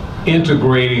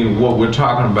integrating what we're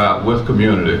talking about with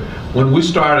community. When we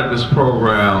started this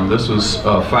program, this was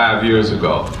 5 years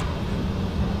ago,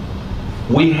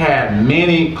 we had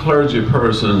many clergy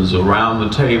persons around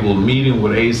the table meeting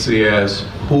with ACS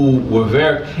who were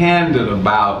very candid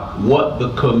about what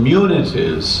the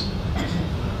community's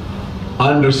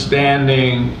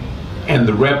understanding and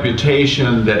the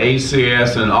reputation that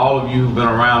ACS, and all of you who've been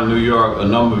around New York a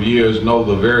number of years know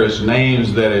the various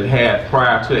names that it had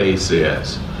prior to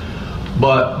ACS.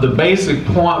 But the basic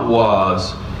point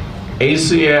was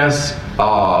ACS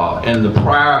and the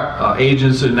prior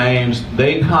agency names,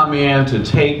 they come in to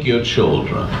take your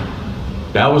children.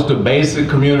 That was the basic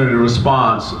community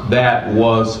response that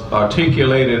was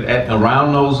articulated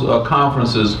around those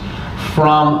conferences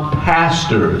from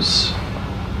pastors.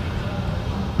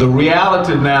 The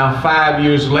reality now, 5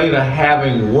 years later,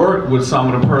 having worked with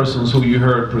some of the persons who you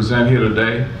heard present here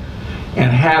today,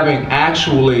 and having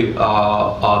actually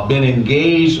been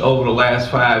engaged over the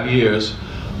last 5 years,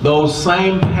 those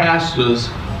same pastors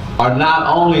are not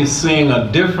only seeing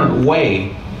a different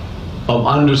way of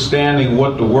understanding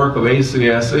what the work of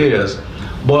ACS is,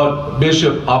 but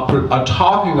Bishop are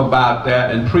talking about that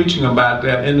and preaching about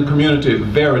that in the community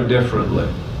very differently.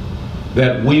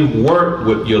 That we've worked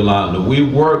with Yolanda,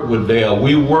 we've worked with Dale,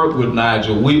 we worked with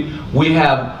Nigel, we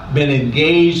have been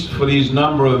engaged for these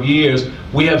number of years.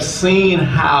 We have seen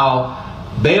how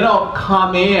they don't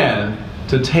come in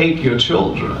to take your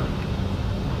children.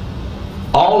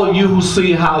 All of you who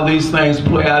see how these things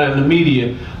play out in the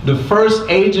media, the first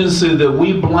agency that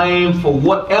we blame for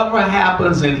whatever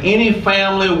happens in any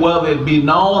family, whether it be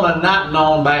known or not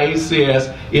known by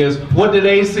ACS, is what did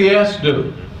ACS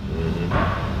do?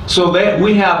 So that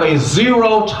we have a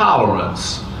zero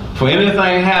tolerance for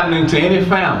anything happening to any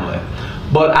family.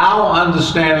 But our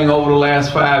understanding over the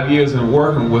last 5 years in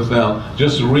working with them,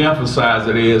 just to reemphasize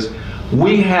it, is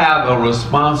we have a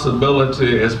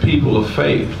responsibility as people of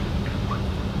faith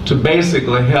to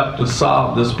basically help to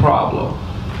solve this problem,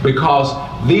 because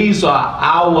these are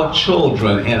our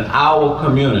children in our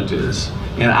communities,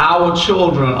 and our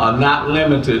children are not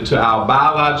limited to our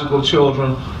biological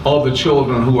children or the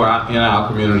children who are in our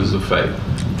communities of faith.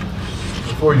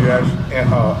 Before you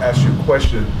ask your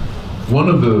question, one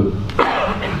of the,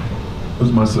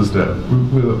 where's my sister?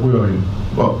 Where are you?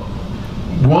 Well,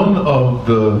 one of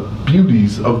the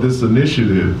beauties of this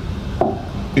initiative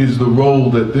is the role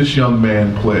that this young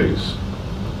man plays.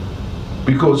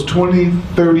 Because 20,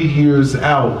 30 years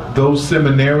out, those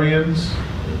seminarians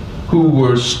who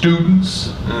were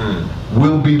students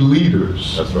will be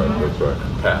leaders. That's right,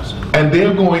 Pastor. And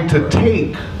they're going to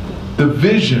take the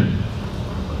vision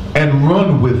and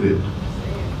run with it.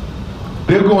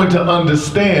 They're going to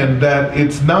understand that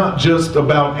it's not just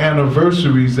about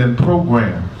anniversaries and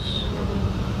programs.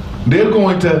 They're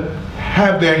going to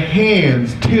have their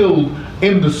hands tilled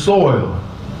in the soil.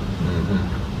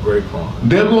 Great point.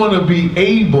 They're going to be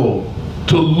able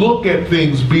to look at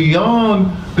things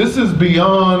beyond, this is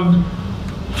beyond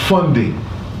funding.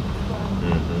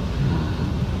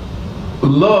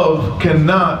 Love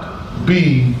cannot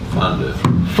be funded.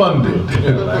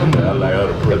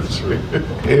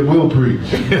 It will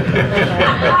preach.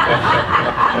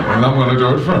 And I'm going to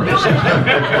do it first.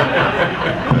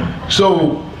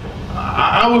 So,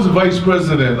 I was vice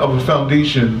president of a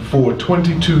foundation for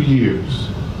 22 years.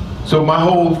 So my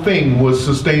whole thing was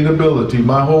sustainability.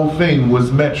 My whole thing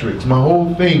was metrics. My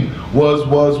whole thing was.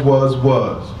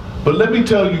 But let me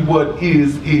tell you what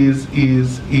is.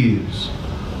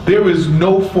 There is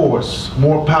no force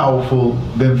more powerful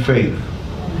than faith.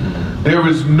 There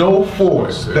is no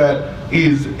force that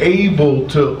is able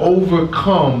to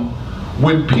overcome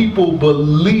when people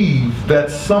believe that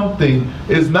something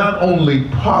is not only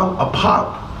probable,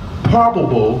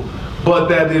 but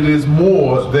that it is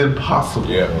more than possible.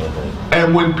 Yeah.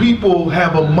 And when people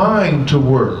have a mind to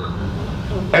work,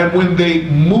 and when they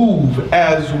move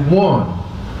as one,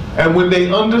 and when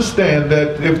they understand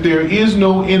that if there is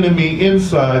no enemy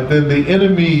inside, then the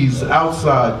enemies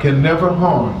outside can never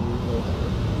harm,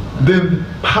 then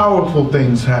powerful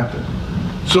things happen.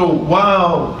 So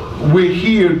while we're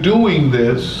here doing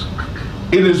this,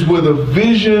 it is with a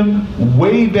vision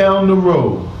way down the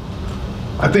road.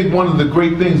 I think one of the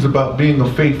great things about being a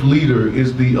faith leader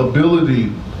is the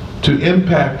ability to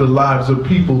impact the lives of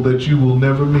people that you will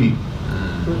never meet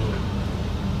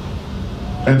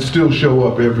and still show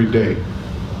up every day.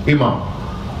 Imam.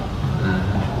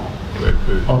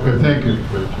 Okay, thank you.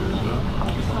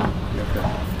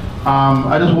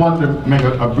 I just wanted to make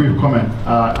a brief comment.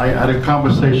 I had a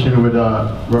conversation with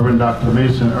Reverend Dr.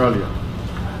 Mason earlier.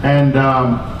 And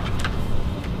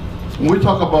when we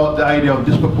talk about the idea of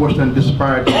disproportionate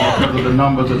disparity because of the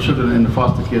numbers of children in the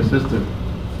foster care system,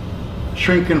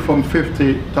 shrinking from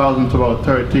 50,000 to about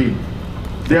 13,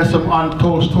 there are some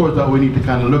untold stories that we need to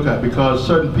kind of look at, because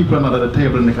certain people are not at the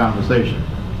table in the conversation.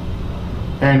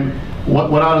 And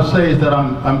what I would say is that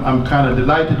I'm kind of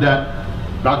delighted that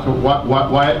Dr.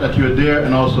 Wyatt, that you're there,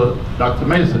 and also Dr.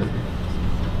 Mason.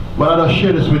 But I'll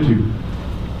share this with you.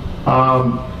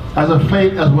 As a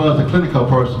faith as well as a clinical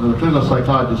person, as a clinical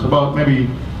psychologist, about maybe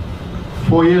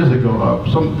 4 years ago,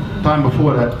 some time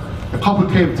before that, a couple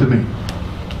came to me.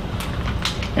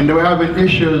 And they were having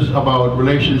issues about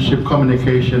relationship,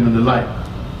 communication, and the like.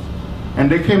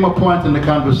 And there came a point in the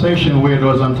conversation where there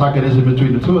was antagonism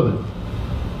between the two of them.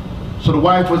 So the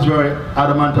wife was very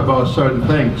adamant about certain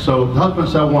things. So the husband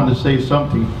said, I want to say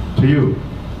something to you.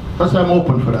 I said, I'm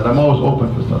open for that. I'm always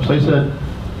open for stuff. So he said,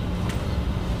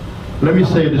 let me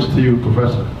say this to you,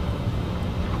 Professor.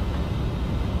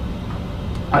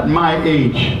 At my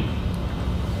age,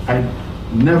 I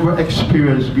never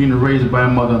experienced being raised by a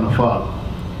mother and a father.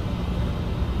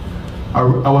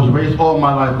 I was raised all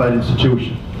my life by the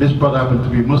institution. This brother happened to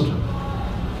be Muslim.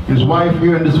 His wife,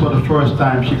 hearing this for the first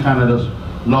time, she kind of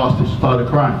just lost it, started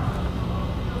crying.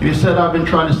 And he said, I've been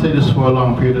trying to say this for a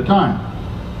long period of time.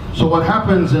 So what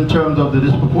happens in terms of the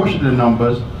disproportionate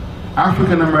numbers,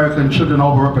 African American children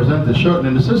are overrepresented, certainly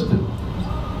in the system.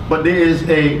 But there is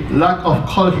a lack of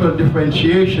cultural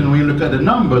differentiation when you look at the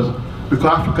numbers, because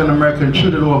African American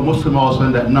children who are Muslim are also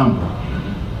in that number.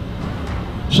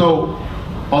 So,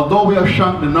 although we have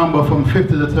shrunk the number from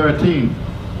 50 to 13,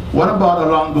 what about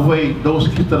along the way those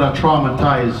kids that are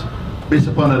traumatized based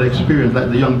upon that experience, like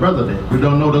the young brother there? We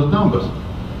don't know those numbers.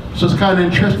 So it's kind of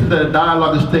interesting that a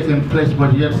dialogue is taking place,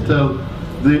 but yet still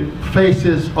the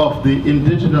faces of the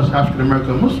indigenous African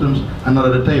American Muslims are not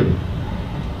at the table.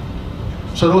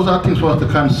 So those are things for us to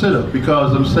consider,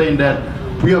 because I'm saying that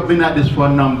we have been at this for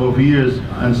a number of years,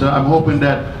 and so I'm hoping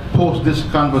that post this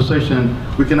conversation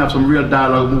we can have some real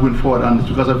dialogue moving forward on this,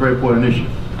 because it's a very important issue.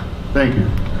 Thank you.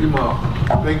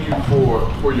 Thank you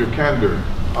for your candor.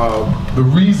 The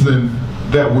reason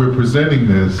that we're presenting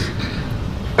this,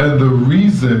 and the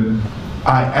reason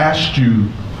I asked you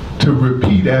to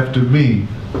repeat after me,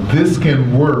 this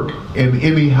can work in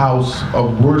any house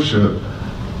of worship,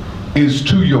 is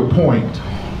to your point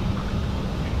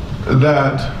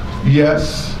that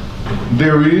yes,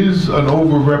 there is an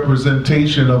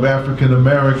overrepresentation of African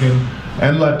American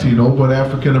and Latino, but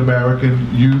African American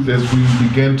youth as we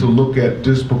begin to look at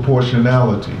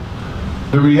disproportionality.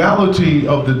 The reality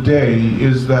of the day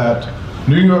is that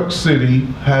New York City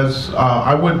has,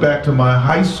 I went back to my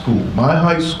high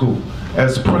school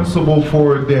as principal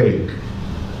for a day.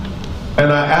 And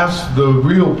I asked the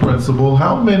real principal,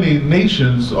 how many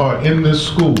nations are in this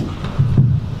school?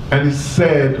 And he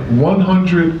said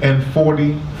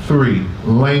 143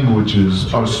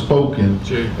 languages are spoken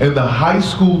in the high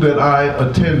school that I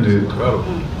attended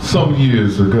some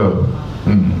years ago.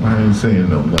 I ain't saying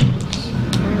no numbers.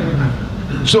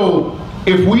 So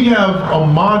if we have a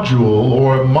module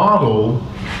or a model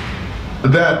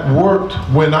that worked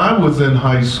when I was in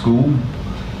high school,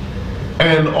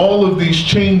 and all of these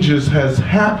changes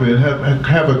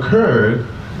have occurred,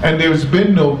 and there's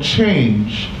been no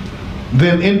change,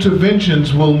 then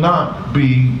interventions will not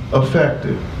be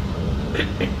effective.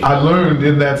 I learned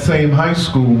in that same high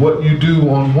school, what you do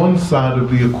on one side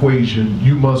of the equation,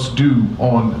 you must do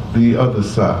on the other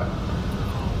side.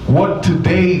 What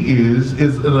today is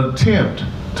an attempt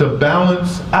to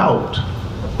balance out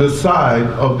the side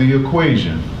of the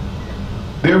equation.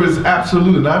 There is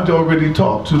absolutely, and I've already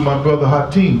talked to my brother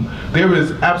Hatim, there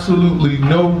is absolutely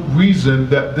no reason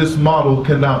that this model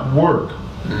cannot work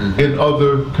in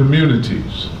other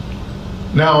communities.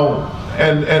 Now,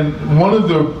 and one of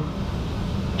the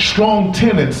strong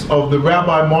tenets of the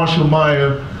Rabbi Marshall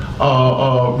Meyer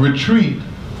retreat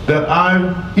that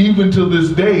I, even to this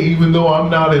day, even though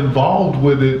I'm not involved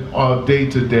with it day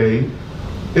to day,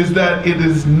 is that it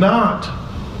is not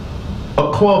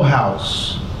a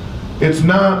clubhouse. It's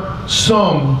not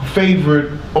some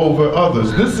favorite over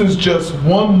others. This is just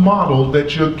one model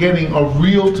that you're getting a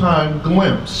real-time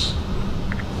glimpse.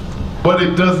 But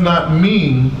it does not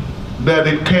mean that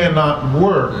it cannot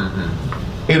work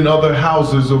in other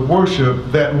houses of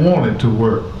worship that want it to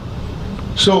work.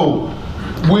 So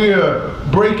we're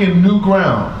breaking new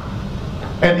ground.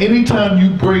 And anytime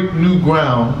you break new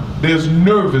ground, there's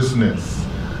nervousness,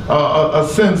 a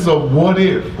sense of what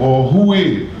if, or who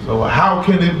is, or how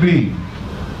can it be?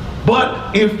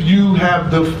 But if you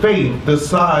have the faith the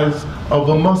size of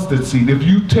a mustard seed, if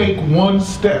you take one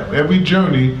step, every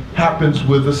journey happens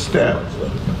with a step.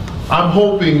 I'm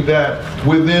hoping that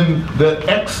within the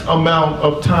X amount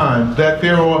of time that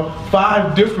there are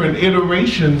 5 different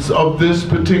iterations of this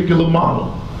particular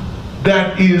model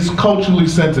that is culturally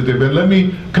sensitive. And let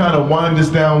me kind of wind this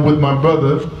down with my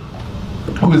brother,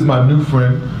 who is my new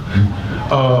friend.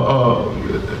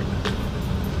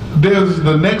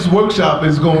 The next workshop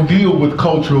is going to deal with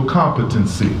cultural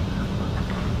competency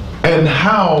and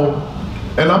how,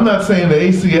 and I'm not saying the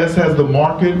ACS has the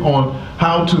market on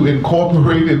how to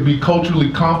incorporate and be culturally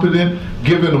competent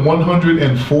given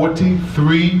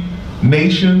 143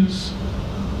 nations,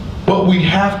 but we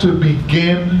have to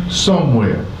begin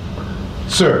somewhere.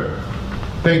 Sir,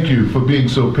 thank you for being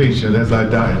so patient as I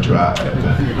diatribe.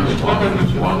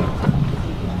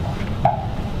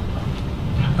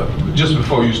 Just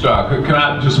before you start, can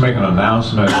I just make an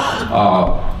announcement?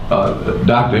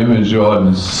 Dr. Emmett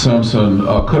Jordan Simpson,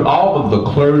 could all of the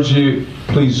clergy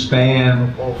please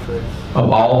stand? Of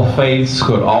all faiths,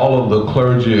 could all of the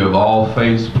clergy of all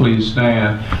faiths please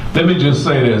stand? Let me just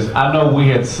say this. I know we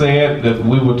had said that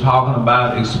we were talking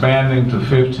about expanding to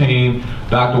 15.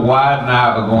 Dr. Wyatt and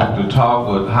I are going to talk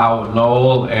with Howard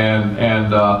Knoll,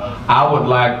 and I would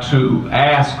like to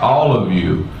ask all of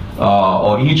you,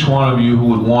 or each one of you who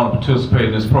would want to participate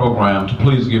in this program, to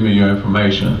please give me your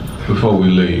information before we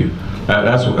leave.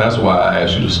 That's why I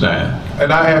asked you to stand.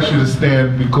 And I asked you to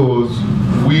stand because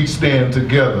we stand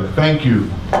together. Thank you.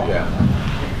 Yeah.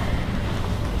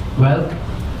 Well,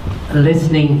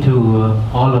 listening to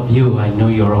all of you, I know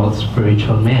you're all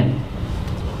spiritual men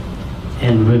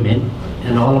and women,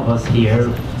 and all of us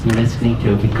here listening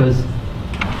to, because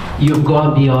you've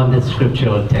gone beyond the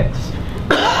scriptural text.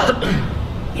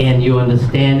 And you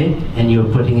understand it, and you're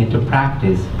putting it to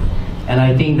practice. And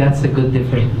I think that's a good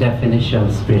definition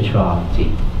of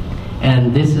spirituality.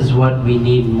 And this is what we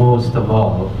need most of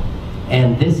all.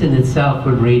 And this in itself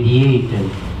will radiate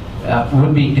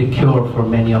would be the cure for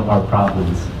many of our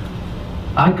problems.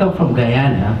 I come from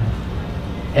Guyana,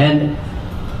 and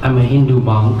I'm a Hindu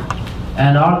monk,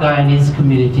 and our Guyanese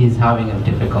community is having a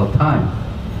difficult time.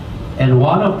 And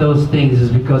one of those things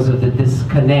is because of the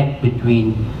disconnect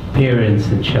between parents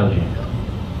and children.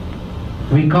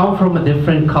 We come from a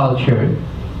different culture,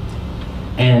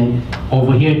 and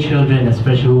over here children,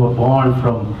 especially who are born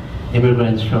from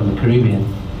immigrants from the Caribbean,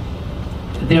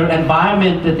 their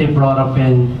environment that they brought up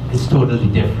in is totally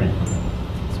different.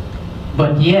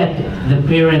 But yet, the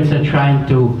parents are trying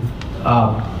to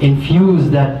infuse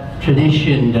that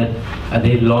tradition that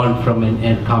they learned from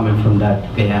and coming from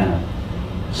that Guyana.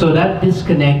 So that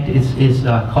disconnect is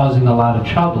causing a lot of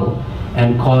trouble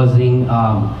and causing,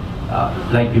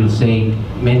 like you'll say,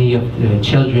 many of the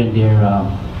children, they're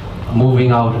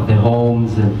moving out of their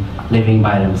homes and living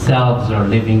by themselves or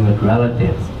living with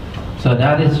relatives. So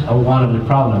that is one of the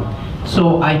problems.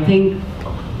 So I think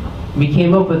we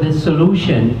came up with this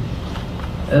solution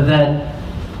that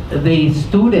the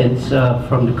students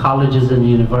from the colleges and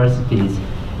universities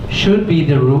should be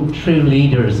the true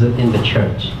leaders in the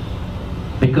church,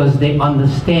 because they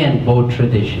understand both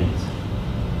traditions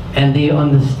and they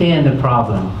understand the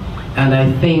problem. And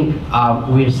I think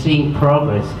we're seeing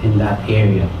progress in that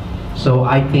area. So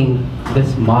I think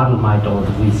this model might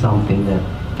also be something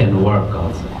that can work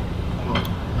also.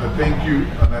 Thank you,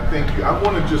 and I thank you. I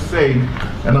want to just say,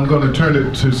 and I'm going to turn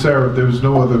it to Sarah if there's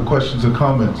no other questions or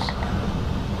comments.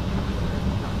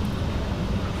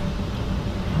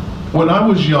 When I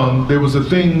was young, there was a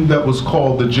thing that was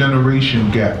called the generation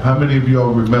gap. How many of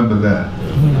y'all remember that?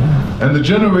 And the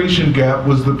generation gap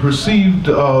was the perceived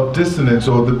dissonance,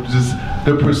 or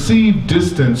the perceived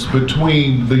distance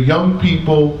between the young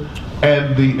people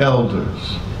and the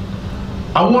elders.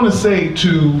 I want to say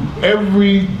to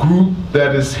every group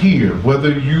that is here,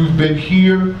 whether you've been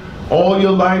here all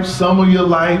your life, some of your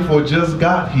life, or just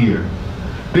got here,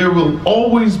 there will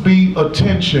always be a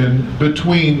tension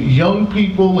between young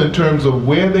people in terms of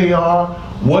where they are,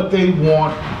 what they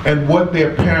want, and what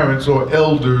their parents or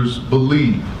elders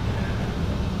believe.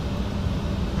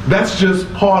 That's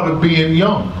just part of being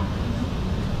young.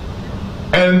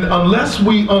 And unless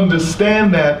we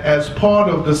understand that as part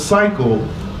of the cycle,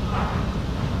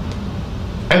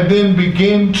 and then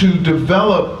begin to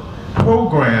develop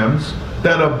programs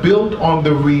that are built on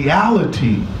the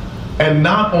reality and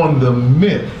not on the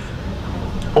myth,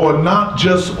 or not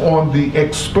just on the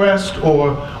expressed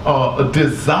or a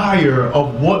desire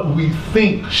of what we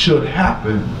think should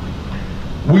happen,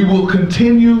 we will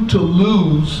continue to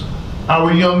lose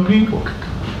our young people.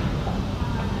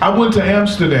 I went to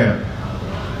Amsterdam,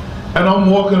 and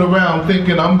I'm walking around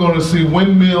thinking I'm going to see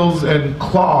windmills and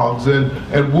clogs and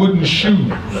wooden shoes.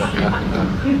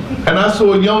 And I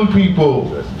saw young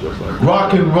people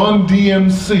rocking Run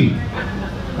DMC.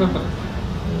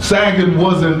 Sagging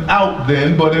wasn't out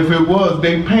then, but if it was,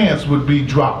 their pants would be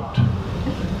dropped.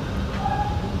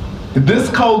 This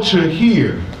culture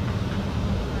here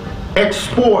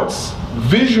exports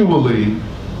visually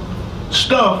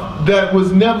stuff that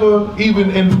was never even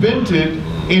invented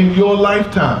in your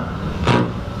lifetime.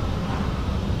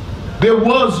 There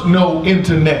was no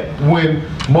internet when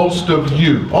most of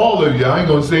you, all of you, I ain't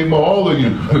gonna say more, all of you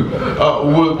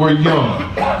were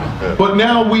young. But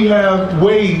now we have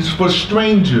ways for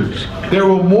strangers. There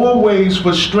are more ways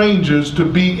for strangers to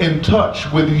be in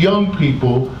touch with young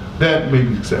people than,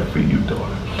 maybe except for you,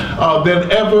 daughter,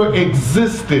 than ever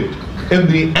existed in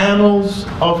the annals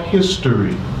of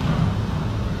history.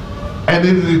 And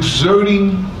it is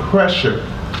exerting pressure,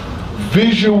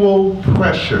 visual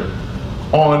pressure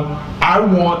on I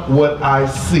want what I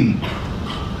see.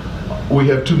 We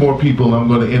have two more people. I'm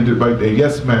going to end it right there.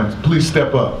 Yes, ma'am. Please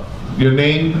step up. Your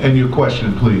name and your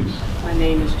question, please. My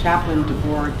name is Chaplain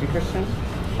Deborah Dickerson,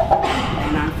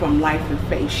 and I'm from Life and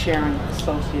Faith Sharing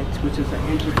Associates, which is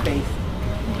an interfaith.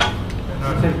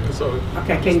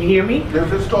 Okay, can you hear me? Yeah,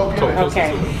 just talk.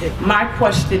 Okay. My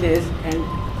question is, and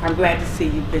I'm glad to see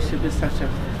you, Bishop. It's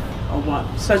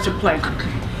such a pleasure.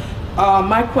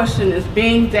 My question is,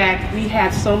 being that we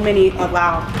have so many of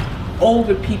our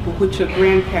older people, which are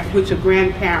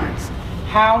grandparents,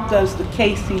 how does the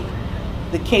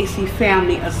Casey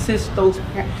family assist those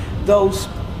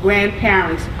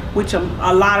grandparents, which a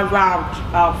lot of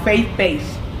our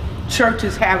faith-based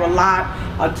churches have a lot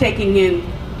of taking in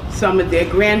some of their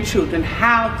grandchildren?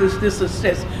 How does this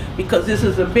assist? Because this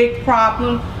is a big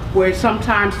problem where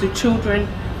sometimes their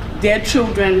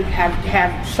children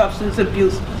have substance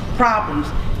abuse problems,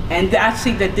 and I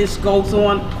see that this goes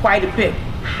on quite a bit.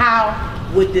 How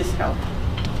would this help?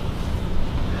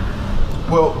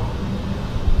 Well,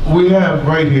 we have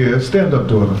right here, stand up,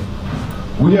 daughter.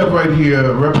 We have right here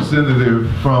a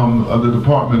representative from the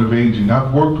Department of Aging.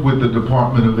 I've worked with the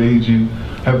Department of Aging,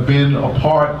 have been a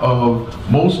part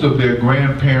of most of their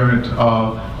grandparent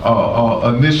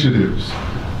initiatives.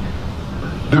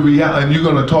 And you're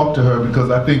going to talk to her because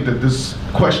I think that this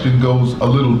question goes a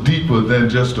little deeper than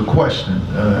just a question.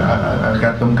 I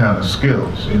got them kind of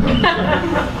skills, you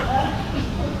know.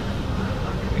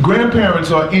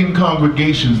 Grandparents are in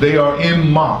congregations, they are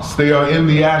in mosques, they are in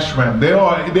the ashram,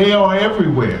 they are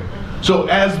everywhere. So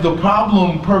as the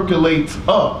problem percolates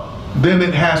up, then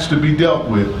it has to be dealt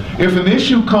with. If an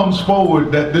issue comes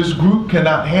forward that this group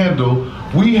cannot handle,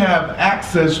 we have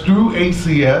access through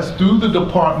ACS, through the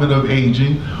Department of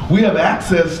Aging, we have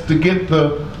access to get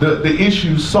the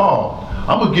issue solved.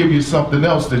 I'm gonna give you something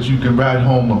else that you can write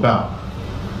home about.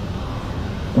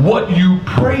 What you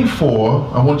pray for,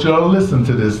 I want you all to listen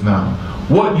to this now.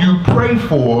 What you pray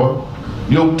for,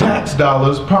 your tax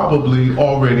dollars probably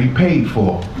already paid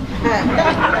for.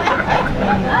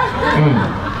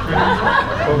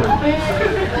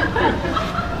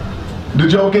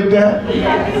 Did y'all get that?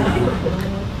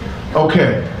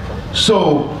 Okay.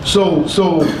 So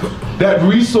that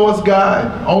resource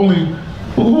guide, only,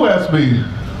 who asked me?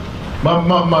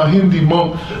 My Hindi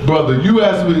monk brother, you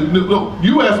asked me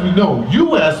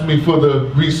for the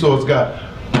resource guide.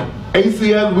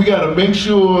 ACS, we gotta make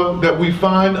sure that we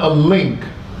find a link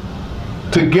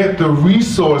to get the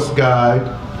resource guide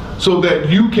so that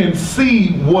you can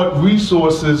see what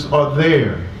resources are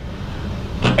there.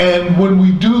 And when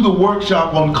we do the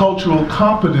workshop on cultural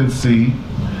competency,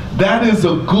 that is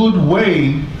a good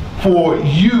way for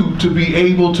you to be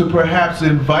able to perhaps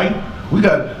invite.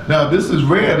 Now this is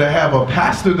rare to have a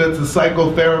pastor that's a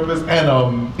psychotherapist and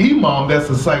an imam that's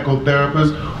a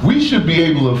psychotherapist. We should be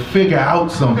able to figure out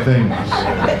some things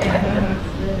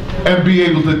and be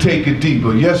able to take it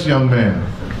deeper. Yes, young man.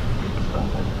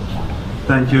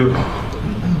 Thank you.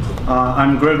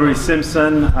 I'm Gregory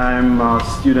Simpson. I'm a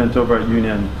student over at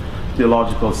Union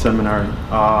Theological Seminary.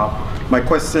 My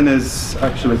question is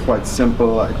actually quite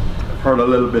simple. I heard a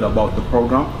little bit about the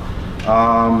program.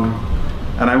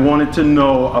 And I wanted to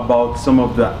know about some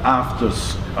of the I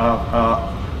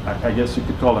guess you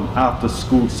could call them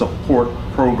after-school support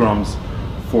programs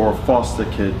for foster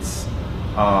kids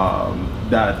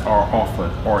that are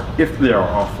offered, or if they are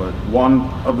offered.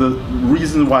 One of the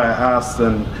reasons why I asked,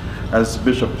 and as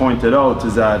Bishop pointed out,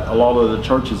 is that a lot of the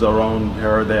churches around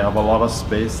here, they have a lot of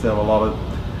space, they have a lot of,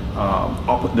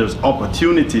 there's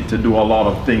opportunity to do a lot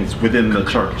of things within the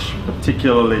church,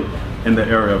 particularly in the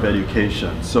area of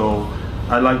education. So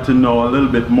I'd like to know a little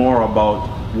bit more about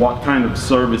what kind of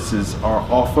services are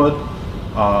offered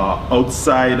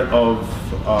outside of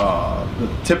the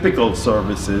typical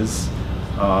services,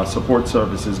 support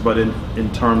services, but in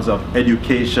terms of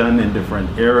education in different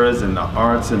areas, in the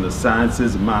arts, in the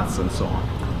sciences, maths, and so on.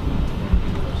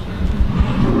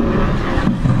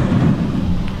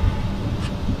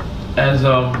 As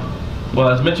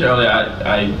mentioned earlier,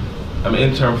 I'm an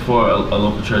intern for a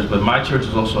local church, but my church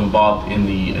is also involved in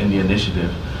the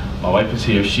initiative. My wife is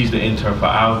here; she's the intern for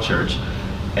our church,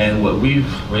 and what we've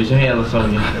raised your hand,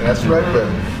 Lasonia. That's right,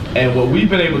 baby. And what we've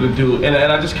been able to do, and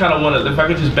I just kind of want to, if I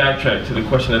could just backtrack to the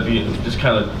question at the end, just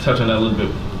kind of touch on that a little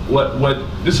bit.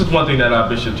 This is one thing that our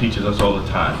bishop teaches us all the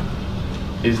time,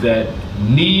 is that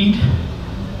need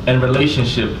and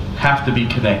relationship have to be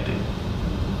connected.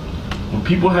 When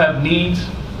people have needs,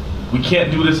 we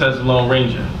can't do this as a Lone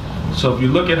Ranger. So if you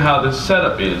look at how this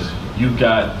setup is, you've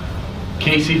got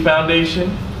Casey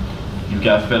Foundation, you've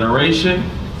got Federation,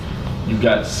 you've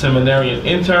got seminarian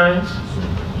interns,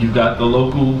 you've got the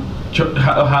local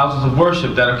houses of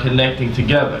worship that are connecting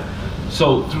together.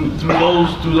 So through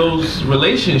those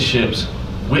relationships,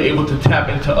 we're able to tap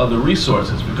into other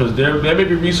resources, because there may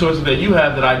be resources that you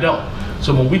have that I don't.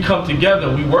 So when we come together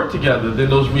and we work together, then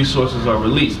those resources are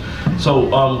released. So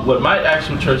what my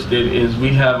actual church did is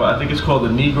we have, I think it's called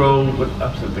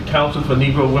the Council for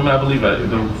Negro Women, I believe,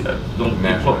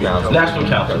 National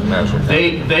Council.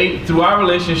 They through our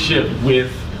relationship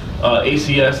with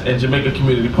ACS and Jamaica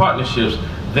Community Partnerships,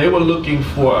 they were looking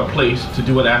for a place to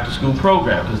do an after-school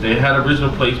program, because they had an original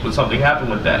place, but something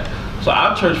happened with that. So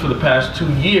our church for the past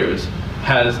 2 years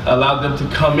has allowed them to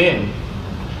come in,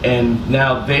 and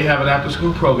now they have an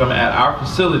after-school program at our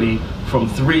facility from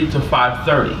 3 to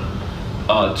 5:30,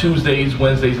 Tuesdays,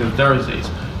 Wednesdays, and Thursdays.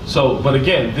 So, but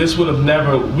again, this would have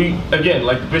never, again,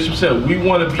 like the Bishop said, we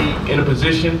want to be in a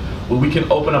position where we can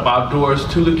open up our doors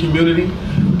to the community,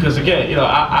 because again, you know,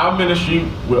 our ministry,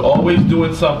 we're always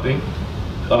doing something.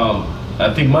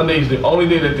 I think Monday is the only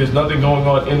day that there's nothing going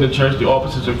on in the church. The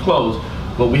offices are closed,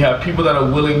 but we have people that are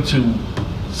willing to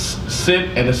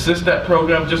sit and assist that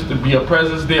program, just to be a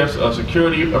presence there, a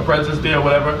security, a presence there,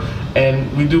 whatever.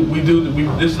 And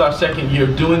this is our second year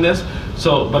doing this.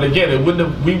 So, but again,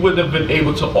 we wouldn't have been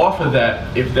able to offer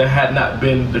that if there had not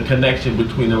been the connection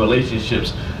between the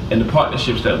relationships and the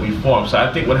partnerships that we form. So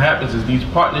I think what happens is these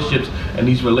partnerships and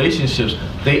these relationships,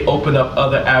 they open up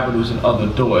other avenues and other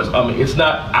doors. I mean, it's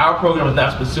not, our program is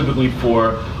not specifically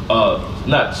for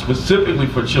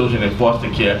children in foster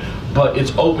care, but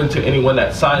it's open to anyone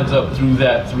that signs up through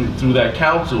that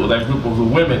council or that group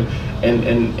of women, and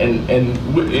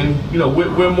you know,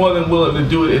 we're more than willing to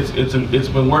do it. It's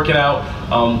been working out.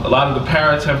 A lot of the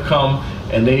parents have come,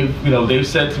 and they've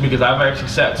said to me, because I've actually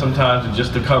sat sometimes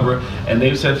just to cover, and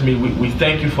they've said to me, we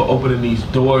thank you for opening these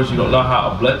doors. You don't know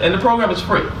how blessed, and the program is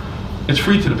free. It's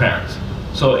free to the parents.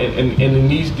 So in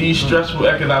these stressful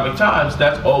economic times,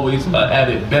 that's always an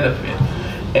added benefit.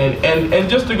 And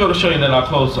just to go to show you, and then I'll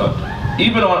close up.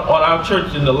 Even on our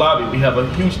church in the lobby, we have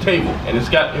a huge table, and it's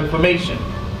got information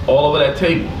all over that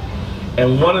table.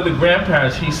 And one of the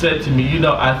grandparents, he said to me, you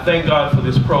know, I thank God for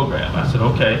this program. I said,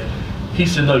 okay. He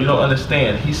said, no, you don't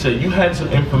understand. He said, you had some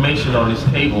information on this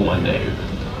table one day.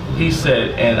 He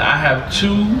said, and I have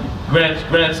two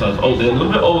grandsons. Oh, they're a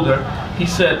little bit older. He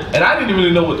said, and I didn't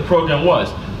really know what the program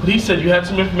was, but he said, you had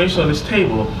some information on this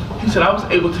table. He said, I was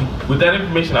able to, with that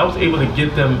information, I was able to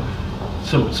get them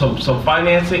some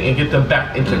financing and get them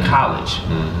back into college.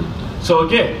 Mm-hmm. So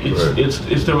again,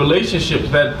 it's the relationships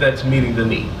that's meeting the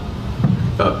need.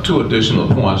 Two additional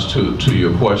points to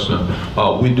your question.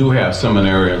 We do have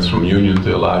seminarians from Union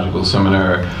Theological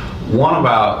Seminary. One of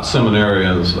our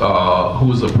seminarians,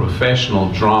 who's a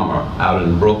professional drummer out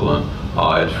in Brooklyn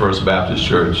at First Baptist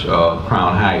Church,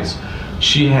 Crown Heights,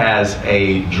 she has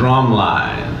a drum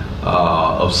line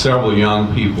of several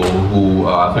young people who,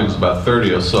 I think it's about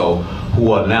 30 or so,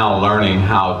 who are now learning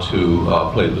how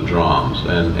to play the drums,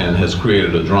 and has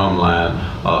created a drum line,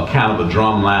 kind of a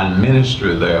drum line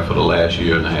ministry there for the last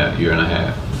year and a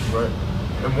half. Right.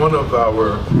 And one of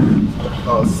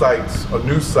our sites, a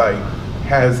new site,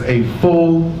 has a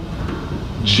full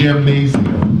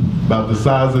gymnasium about the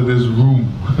size of this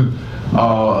room.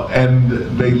 And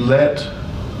they let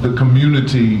the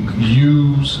community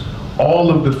use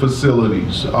all of the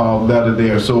facilities that are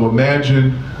there. So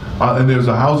imagine, and there's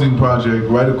a housing project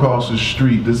right across the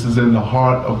street. This is in the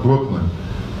heart of Brooklyn.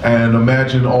 And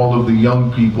imagine all of the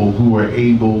young people who are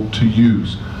able to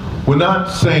use. We're not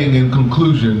saying in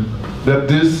conclusion that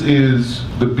this is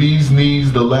the bee's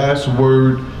knees, the last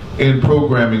word in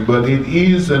programming, but it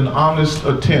is an honest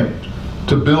attempt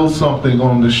to build something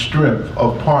on the strength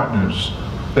of partners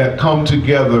that come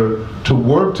together to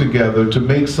work together to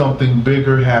make something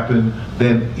bigger happen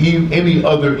than any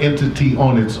other entity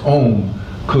on its own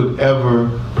could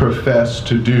ever profess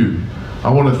to do. I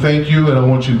want to thank you, and I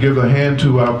want you to give a hand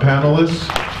to our panelists.